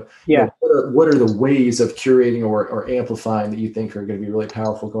now. But what are the ways of curating or amplifying that you think are going to be really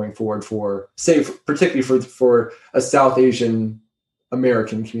powerful going forward for, say, particularly for a South Asian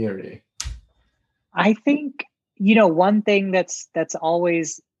American community? I think, one thing that's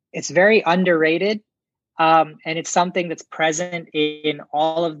always, it's very underrated. And it's something that's present in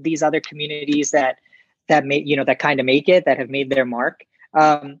all of these other communities that kind of make it, that have made their mark,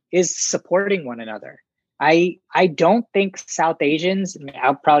 is supporting one another. I don't think South Asians,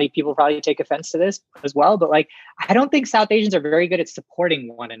 people probably take offense to this as well, but like, I don't think South Asians are very good at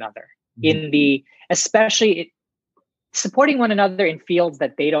supporting one another especially supporting one another in fields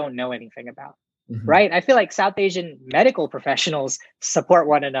that they don't know anything about. Right? I feel like South Asian medical professionals support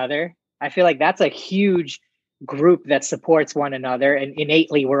one another. I feel like that's a huge group that supports one another. And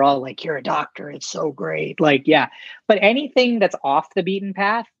innately, we're all like, you're a doctor. It's so great. Like, yeah. But anything that's off the beaten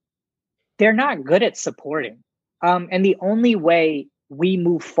path, they're not good at supporting. And the only way we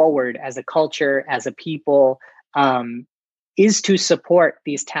move forward as a culture, as a people, is to support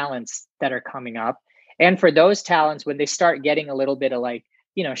these talents that are coming up. And for those talents, when they start getting a little bit of like,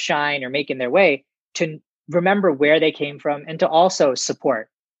 shine or making their way, to remember where they came from and to also support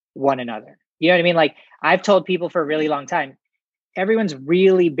one another. You know what I mean? Like, I've told people for a really long time, everyone's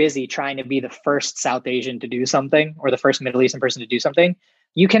really busy trying to be the first South Asian to do something or the first Middle Eastern person to do something.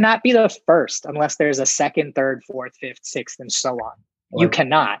 You cannot be the first unless there's a second, third, fourth, fifth, sixth, and so on. You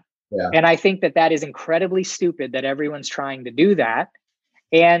cannot. Yeah. And I think that is incredibly stupid that everyone's trying to do that.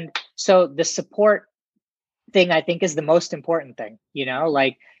 And so the support thing, I think, is the most important thing.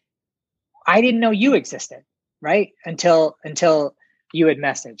 Like, I didn't know you existed, right? Until you had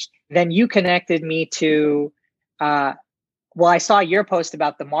messaged. Then you connected me to, I saw your post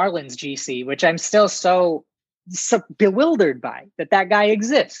about the Marlins GC, which I'm still so bewildered by that guy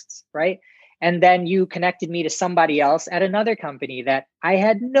exists, right? And then you connected me to somebody else at another company that I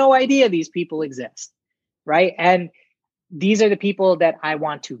had no idea these people exist, right? And these are the people that I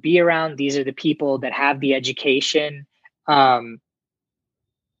want to be around. These are the people that have the education, and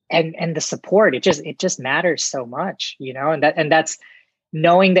the support. It just matters so much, and that's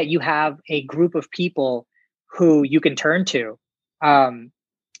knowing that you have a group of people who you can turn to,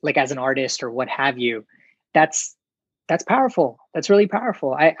 like as an artist or what have you. That's powerful. That's really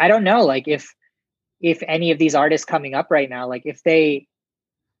powerful. I don't know, like if any of these artists coming up right now, like if they,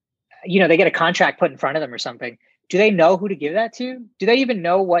 they get a contract put in front of them or something, do they know who to give that to? Do they even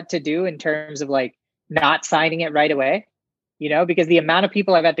know what to do in terms of like not signing it right away? Because the amount of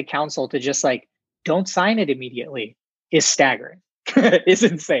people I've had to counsel to just like, don't sign it immediately is staggering. It's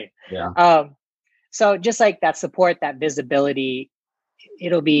insane. Yeah. So just like that support, that visibility,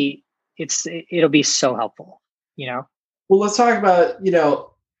 it'll be so helpful, Well, let's talk about,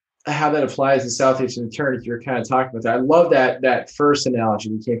 how that applies to South Asian attorneys. You're kind of talking about that. I love that first analogy.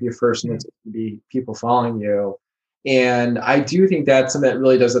 You can't be a first and be people following you. And I do think that's something that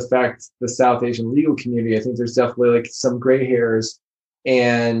really does affect the South Asian legal community. I think there's definitely like some gray hairs,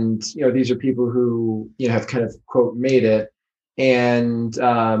 and these are people who have kind of quote made it. And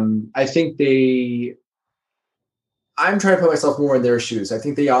I think I'm trying to put myself more in their shoes. I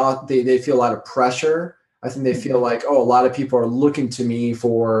think they feel a lot of pressure. I think they feel like, a lot of people are looking to me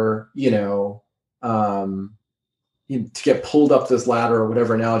for to get pulled up this ladder or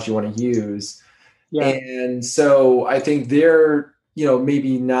whatever analogy you want to use. Yeah. And so I think they're,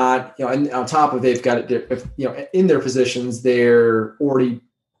 maybe not, and on top of they've got it, in their positions, they're already,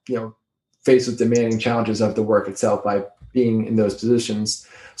 faced with demanding challenges of the work itself by being in those positions.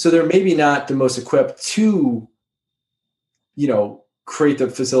 So they're maybe not the most equipped to, create the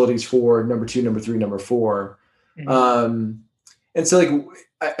facilities for number 2, number 3, number 4. Mm-hmm. And so like,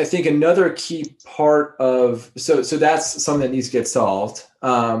 I think another key part of, so that's something that needs to get solved.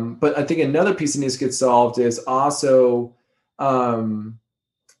 But I think another piece that needs to get solved is also um,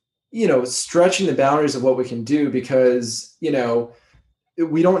 stretching the boundaries of what we can do, because,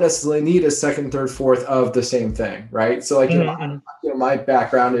 we don't necessarily need a second, third, fourth of the same thing, right? So like, Mm-hmm. my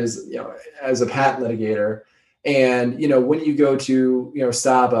background is, as a patent litigator, and when you go to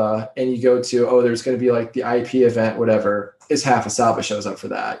Saba and you go to, oh, there's going to be like the IP event, whatever, is half of Saba shows up for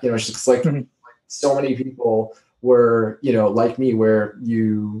that. It's just like Mm-hmm. so many people were, like me, where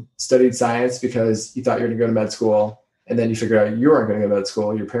you studied science because you thought you were going to go to med school, and then you figured out you weren't going to go to med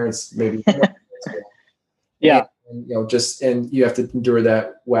school. Your parents maybe Yeah. and and you have to endure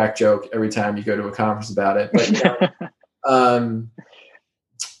that whack joke every time you go to a conference about it.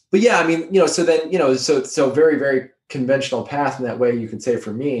 But yeah, I mean, so then, so very, very conventional path in that way, you can say,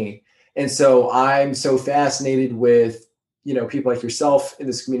 for me. And so I'm so fascinated with, people like yourself in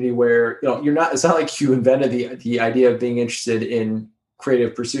this community where, it's not like you invented the idea of being interested in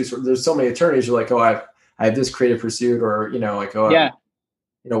creative pursuits. There's so many attorneys, you're like, oh, I have this creative pursuit, or, like, oh, Yeah.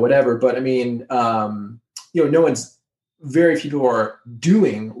 whatever. But I mean, very few people are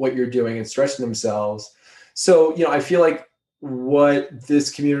doing what you're doing and stretching themselves. So, I feel like what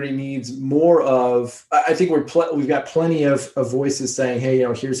this community needs more of, I think we've got plenty of voices saying, hey,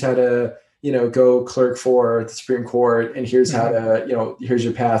 here's how to, go clerk for the Supreme Court, and here's how to, here's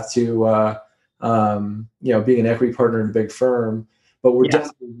your path to, being an equity partner in a big firm. But we're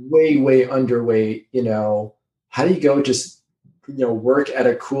definitely way, way underweight. How do you go just work at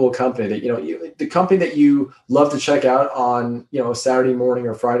a cool company that, the company that you love to check out on, Saturday morning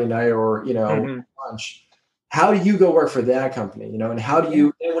or Friday night, or, lunch? How do you go work for that company, and how do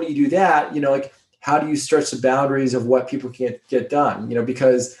you, and when you do that, like, how do you stretch the boundaries of what people can get done?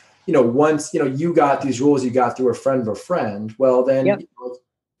 Because, once, you got these rules, you got through a friend of a friend, well, then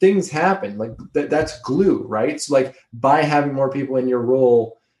things happen, like that's glue, right? So like, by having more people in your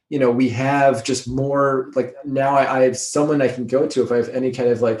role, we have just more, like, now I have someone I can go to if I have any kind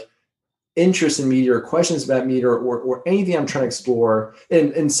of like interest in media or questions about media, or anything I'm trying to explore.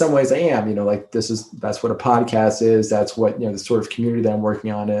 And in some ways I am, like, that's what a podcast is. That's what, the sort of community that I'm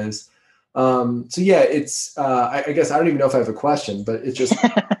working on is. So yeah, it's, I guess I don't even know if I have a question, but it's just,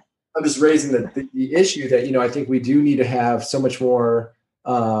 I'm just raising the issue that, I think we do need to have so much more,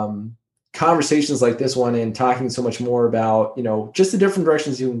 conversations like this one, and talking so much more about, just the different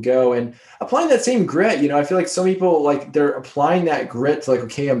directions you can go, and applying that same grit. I feel like some people, like, they're applying that grit to, like,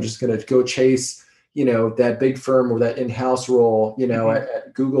 okay, I'm just going to go chase, that big firm or that in-house role,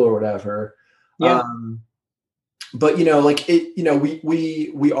 at Google or whatever. Yeah. But, like it,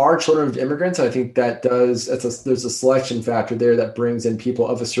 we are children of immigrants. I think there's a selection factor there that brings in people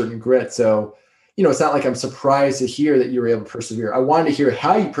of a certain grit. So, it's not like I'm surprised to hear that you were able to persevere. I wanted to hear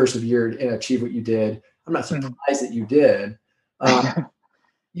how you persevered and achieved what you did. I'm not surprised that you did.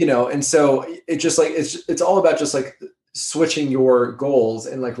 And so it just, like, it's all about just, like, switching your goals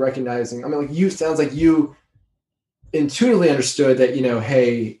and, like, recognizing, I mean, like, sounds like you intuitively understood that,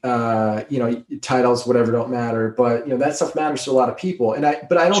 hey, titles, whatever, don't matter, but, that stuff matters to a lot of people.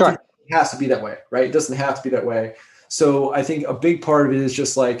 But I don't think it has to be that way, right? It doesn't have to be that way. So I think a big part of it is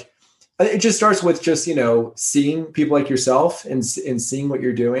just, like, it just starts with just, seeing people like yourself and seeing what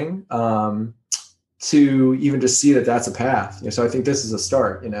you're doing, to even just see that that's a path. So I think this is a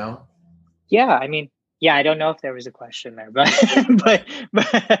start, Yeah. I mean, yeah, I don't know if there was a question there, but,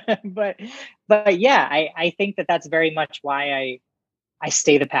 but yeah, I think that that's very much why I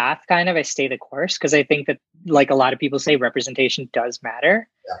stay the path, kind of, I stay the course. Cause I think that, like a lot of people say, representation does matter.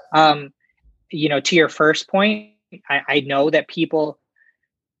 Yeah. To your first point, I know that people,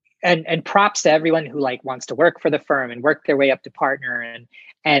 and props to everyone who, like, wants to work for the firm and work their way up to partner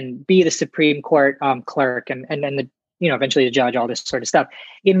and be the Supreme Court clerk and then the, eventually the judge, all this sort of stuff.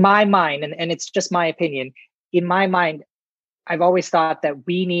 In my mind, and it's just my opinion, in my mind, I've always thought that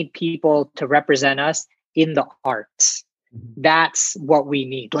we need people to represent us in the arts. That's what we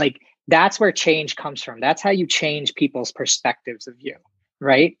need. Like, that's where change comes from. That's how you change people's perspectives of you,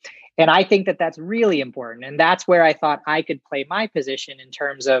 right? And I think that that's really important. And that's where I thought I could play my position, in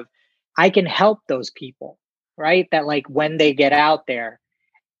terms of, I can help those people, right? That, like, when they get out there,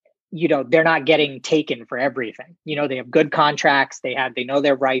 they're not getting taken for everything. They have good contracts, they know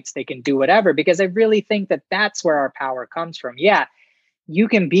their rights, they can do whatever, because I really think that that's where our power comes from. Yeah, you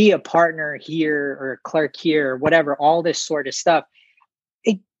can be a partner here or a clerk here or whatever, all this sort of stuff.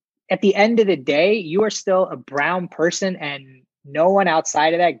 At the end of the day, you are still a brown person, and no one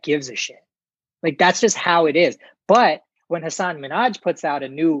outside of that gives a shit. Like, that's just how it is. But when Hasan Minhaj puts out a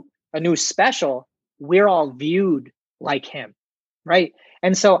new special, we're all viewed like him, right?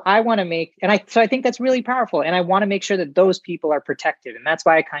 And so I want to I think that's really powerful. And I want to make sure that those people are protected. And that's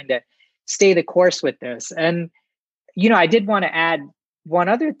why I kind of stay the course with this. And I did want to add one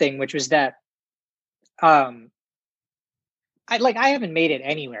other thing, which was that um I haven't made it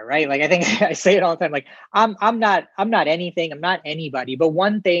anywhere, right? Like I think I say it all the time. Like I'm not anything, I'm not anybody. But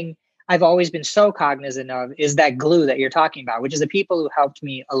one thing I've always been so cognizant of is that glue that you're talking about, which is the people who helped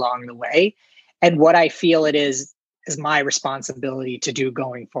me along the way, and what I feel it is my responsibility to do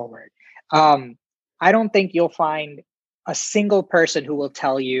going forward. Um, I don't think you'll find a single person who will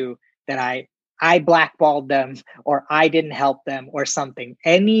tell you that I blackballed them or I didn't help them or something.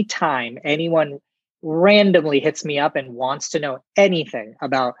 Anytime anyone randomly hits me up and wants to know anything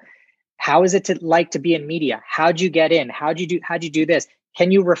about how is it like to be in media, how'd you get in, how'd you do this, can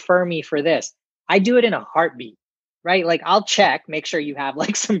you refer me for this, I do it in a heartbeat, right? Like I'll check, make sure you have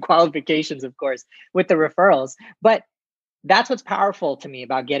like some qualifications, of course, with the referrals. But that's what's powerful to me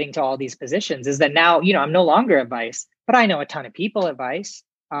about getting to all these positions is that now, I'm no longer at Vice, but I know a ton of people at Vice.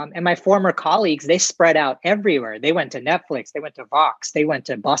 And my former colleagues, they spread out everywhere. They went to Netflix, they went to Vox, they went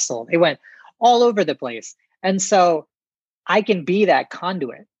to Bustle, they went all over the place. And so I can be that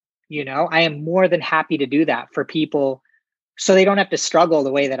conduit. I am more than happy to do that for people so they don't have to struggle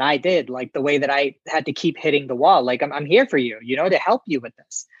the way that I did, like the way that I had to keep hitting the wall. Like I'm here for you, to help you with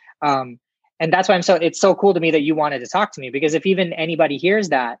this. Um, and that's why it's so cool to me that you wanted to talk to me, because if even anybody hears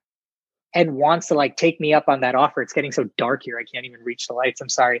that and wants to like take me up on that offer, it's getting so dark here. I can't even reach the lights. I'm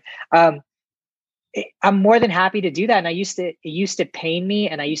sorry. I'm more than happy to do that. And it used to pain me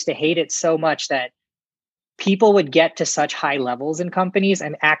and I used to hate it so much that people would get to such high levels in companies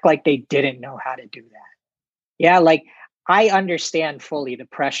and act like they didn't know how to do that. Yeah. Like I understand fully the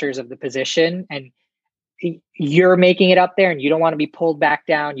pressures of the position, and you're making it up there and you don't want to be pulled back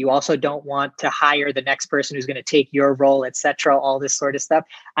down. You also don't want to hire the next person who's going to take your role, etc. All this sort of stuff.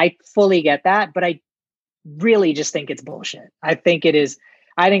 I fully get that, but I really just think it's bullshit. I think it's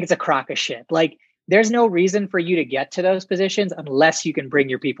a crock of shit. Like there's no reason for you to get to those positions unless you can bring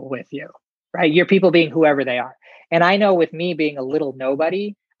your people with you, right? Your people being whoever they are. And I know with me being a little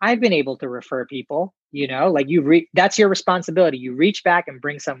nobody, I've been able to refer people, like that's your responsibility. You reach back and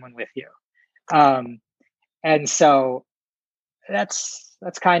bring someone with you. And so that's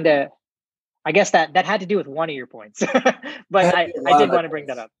kind of, I guess that had to do with one of your points, but I did want to bring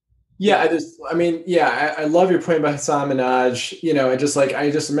that up. Yeah, I love your point about Hassan Minaj, and I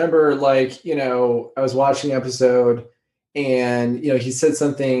just remember I was watching an episode and, he said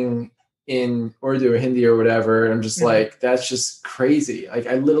something in Urdu or Hindi or whatever. And I'm just like, that's just crazy. Like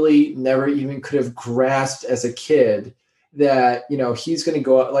I literally never even could have grasped as a kid that, he's going to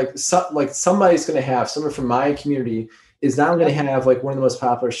go out, somebody's going to have someone from my community is not going to have like one of the most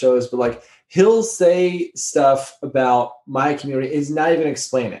popular shows, but like, he'll say stuff about my community. He's not even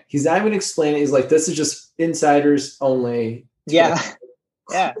explain it. He's not even explaining it. He's like, this is just insiders only. Yeah.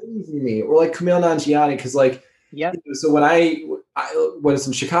 Yeah. Crazy to me. Or like Kumail Nanjiani. Cause like, so when I was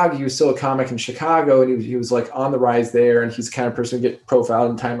in Chicago, he was still a comic in Chicago and he was like on the rise there. And he's the kind of person who get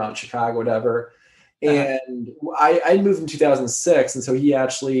profiled in Time Out in Chicago, whatever. And I moved in 2006. And so he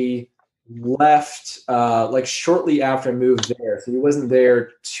actually left like shortly after I moved there. So he wasn't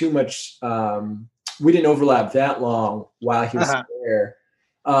there too much. We didn't overlap that long while he was there.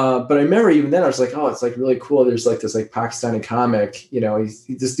 But I remember even then I was like, oh, it's like really cool. There's like this like Pakistani comic,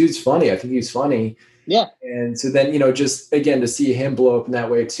 this dude's funny. I think he's funny. Yeah. And so then, just again, to see him blow up in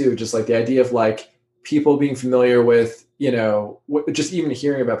that way too, just like the idea of like people being familiar with, just even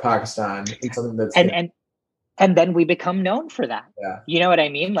hearing about Pakistan and something that's, and then we become known for that. Yeah. You know what I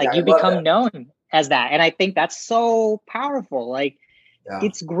mean? Like you become known as that. And I think that's so powerful. Like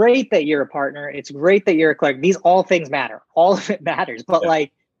it's great that you're a partner. It's great that you're a clerk. These all things matter. All of it matters. But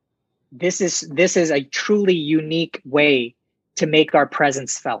like, this is a truly unique way to make our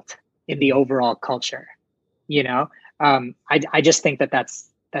presence felt in the overall culture. I just think that's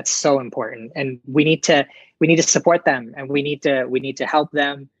so important, and we need to support them, and we need to help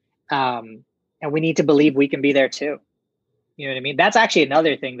them. And we need to believe we can be there too. You know what I mean? That's actually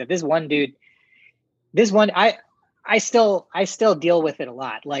another thing that I still deal with it a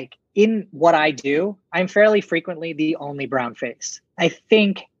lot. Like in what I do, I'm fairly frequently the only brown face. I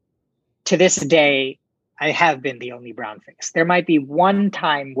think to this day, I have been the only brown face. There might be one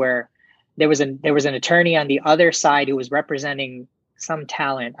time where there was an attorney on the other side who was representing some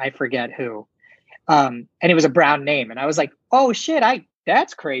talent. I forget who. And it was a brown name. And I was like, oh shit,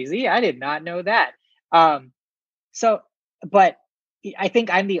 that's crazy. I did not know that. But I think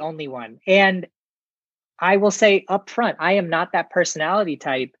I'm the only one. And I will say up front, I am not that personality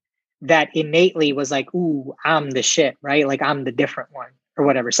type that innately was like, ooh, I'm the shit, right? Like I'm the different one or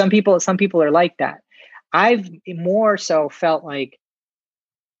whatever. Some people are like that. I've more so felt like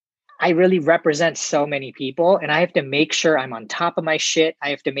I really represent so many people, and I have to make sure I'm on top of my shit.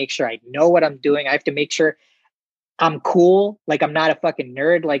 I have to make sure I know what I'm doing. I have to make sure I'm cool. Like, I'm not a fucking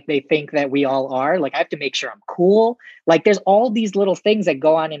nerd like they think that we all are. Like, I have to make sure I'm cool. Like, there's all these little things that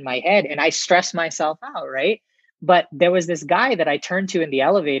go on in my head, and I stress myself out, right? But there was this guy that I turned to in the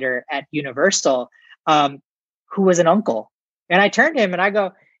elevator at Universal, who was an uncle. And I turned to him and I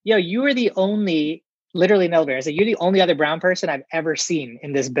go, yo, you are the only, literally in the elevator, I said, you're the only other brown person I've ever seen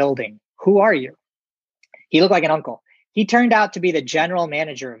in this building. Who are you? He looked like an uncle. He turned out to be the general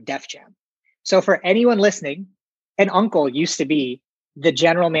manager of Def Jam. So for anyone listening, an uncle used to be the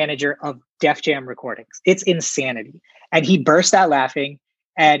general manager of Def Jam Recordings. It's insanity. And he burst out laughing,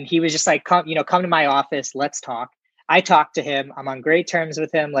 and he was just like, come to my office. Let's talk. I talked to him. I'm on great terms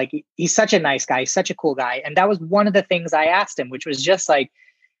with him. Like, he's such a nice guy. He's such a cool guy. And that was one of the things I asked him, which was just like,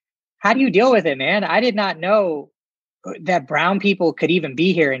 how do you deal with it, man? I did not know that brown people could even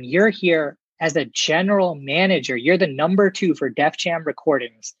be here. And you're here as a general manager. You're the number 2 for Def Jam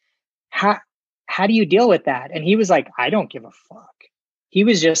Recordings. How do you deal with that? And he was like, I don't give a fuck. He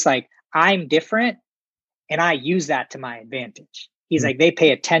was just like, I'm different, and I use that to my advantage. He's like, they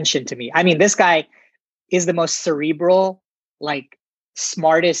pay attention to me. I mean, this guy is the most cerebral, like,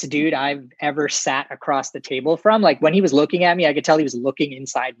 smartest dude I've ever sat across the table from. Like, when he was looking at me, I could tell he was looking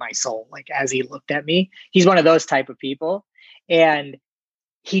inside my soul, like, as he looked at me. He's one of those type of people. And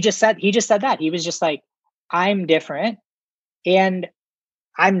he just said that. He was just like, I'm different, and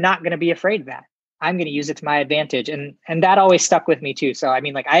I'm not going to be afraid of that. I'm going to use it to my advantage. And that always stuck with me too. So, I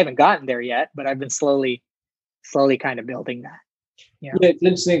mean, like, I haven't gotten there yet, but I've been slowly kind of building that. Yeah, it's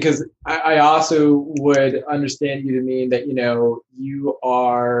interesting because I also would understand you to mean that, you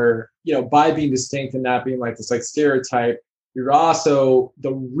are, by being distinct and not being like this, like, stereotype, you're also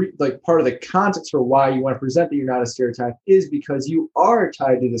part of the context for why you want to present that you're not a stereotype is because you are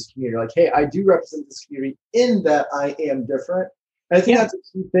tied to this community. Like, hey, I do represent this community in that I am different. And I think that's a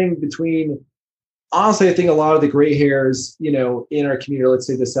key thing between, honestly, I think a lot of the gray hairs, in our community, let's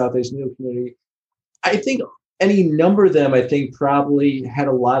say the South Asian Neil community, I think any number of them, I think, probably had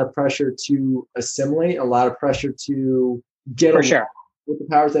a lot of pressure to assimilate, a lot of pressure to get along with the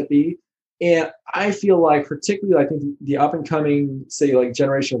powers that be. And I feel like, particularly, I think the up and coming, say, like,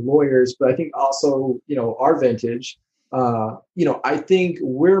 generation of lawyers, but I think also, our vintage, I think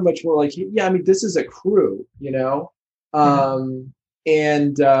we're much more like, yeah, I mean, this is a crew,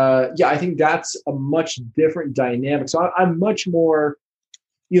 And I think that's a much different dynamic. So I'm much more,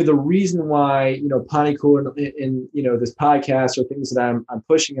 the reason why, Panico and this podcast or things that I'm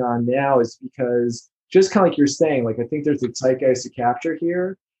pushing on now is because, just kind of like you're saying, like, I think there's a zeitgeist to capture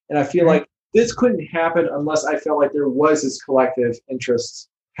here. And I feel like this couldn't happen unless I felt like there was this collective interest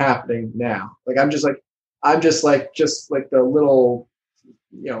happening now. Like, I'm just like the little,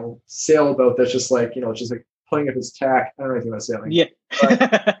 sailboat that's just like, just like pulling up its tack. I don't know anything about sailing. Yeah.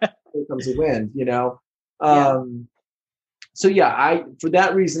 But here comes the wind, So for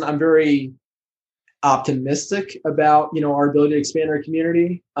that reason, I'm very optimistic about, our ability to expand our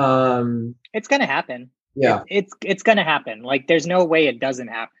community. It's going to happen. Yeah. It's going to happen. Like, there's no way it doesn't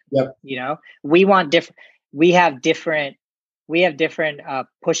happen. Yep. We have different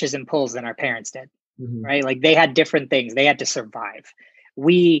pushes and pulls than our parents did. Mm-hmm. Right? Like, they had different things. They had to survive.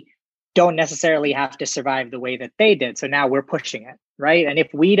 We don't necessarily have to survive the way that they did. So now we're pushing it, right? And if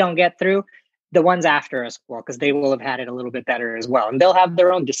we don't get through, the ones after us will, because they will have had it a little bit better as well. And they'll have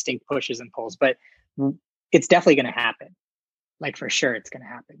their own distinct pushes and pulls, but it's definitely going to happen. Like, for sure, it's going to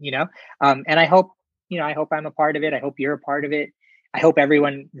happen, And I hope I'm a part of it. I hope you're a part of it. I hope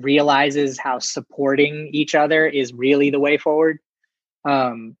everyone realizes how supporting each other is really the way forward.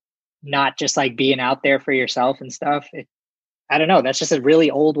 Not just like being out there for yourself and stuff. I don't know. That's just a really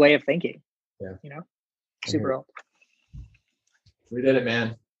old way of thinking. Yeah. Super old. We did it,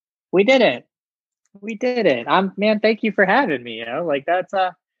 man. We did it. Man, thank you for having me. Like, that's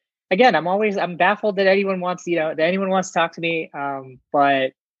again, I'm baffled that anyone wants to talk to me.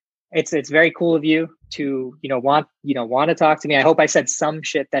 But it's very cool of you to, want to talk to me. I hope I said some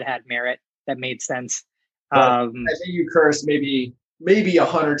shit that had merit, that made sense. I think you cursed maybe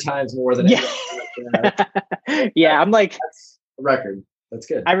 100 times more than yeah. I'm like, that's a record. That's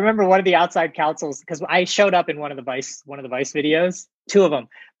good. I remember one of the outside counsels, because I showed up in one of the Vice videos, 2 of them,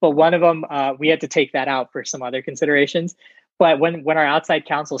 but one of them we had to take that out for some other considerations. But when our outside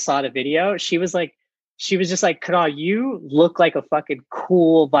counsel saw the video, she was just like, Kunal, you look like a fucking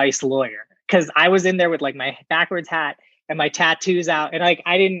cool Vice lawyer. Because I was in there with like my backwards hat and my tattoos out, and like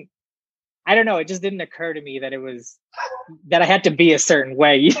I don't know, it just didn't occur to me that I had to be a certain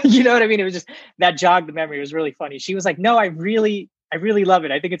way. You know what I mean? It was just that jogged the memory. It was really funny. She was like, no, I really I really love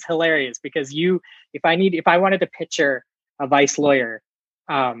it. I think it's hilarious because if I wanted to picture a vice lawyer,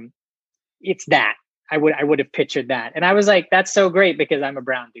 it's that. I would have pictured that. And I was like, that's so great because I'm a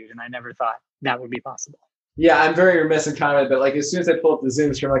brown dude and I never thought that would be possible. Yeah, I'm very remiss in comment, but like as soon as I pull up the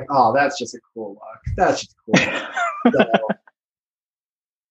Zoom screen, I'm like, oh, that's just a cool look. That's just cool. So,